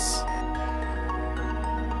from us.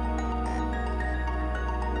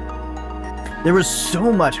 There was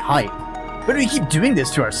so much hype. Why do we keep doing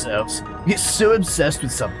this to ourselves? We get so obsessed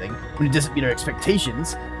with something, when it doesn't meet our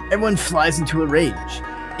expectations, everyone flies into a rage.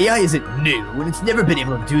 AI isn't new, and it's never been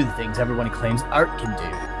able to do the things everyone claims art can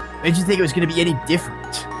do. Made you think it was going to be any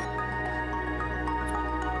different?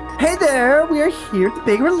 Hey there, we are here at the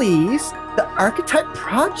big release, the Archetype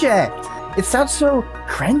Project. It sounds so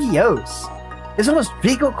grandiose. There's almost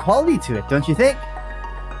regal quality to it, don't you think?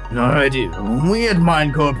 No, I do. We at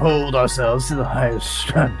Mindcore hold ourselves to the highest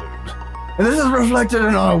standard. And this is reflected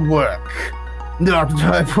in our work. The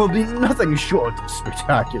archetype will be nothing short of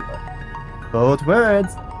spectacular. Both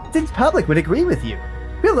words. Since public would agree with you.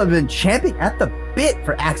 People have been champing at the bit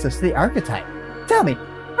for access to the archetype. Tell me,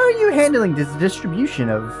 how are you handling this distribution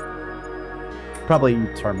of... Probably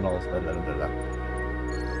terminals, blah, blah, blah, blah.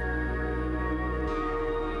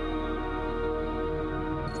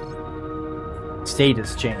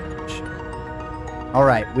 Status change. All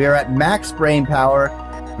right, we are at max brain power.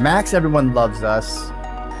 Max, everyone loves us.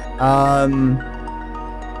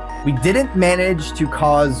 We didn't manage to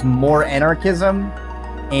cause more anarchism,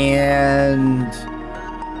 and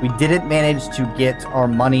we didn't manage to get our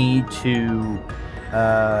money to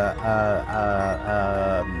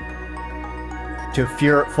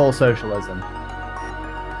full socialism.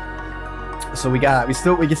 So we got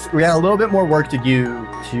a little bit more work to do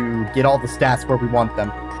to get all the stats where we want them.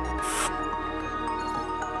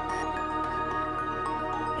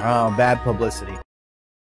 Oh, bad publicity.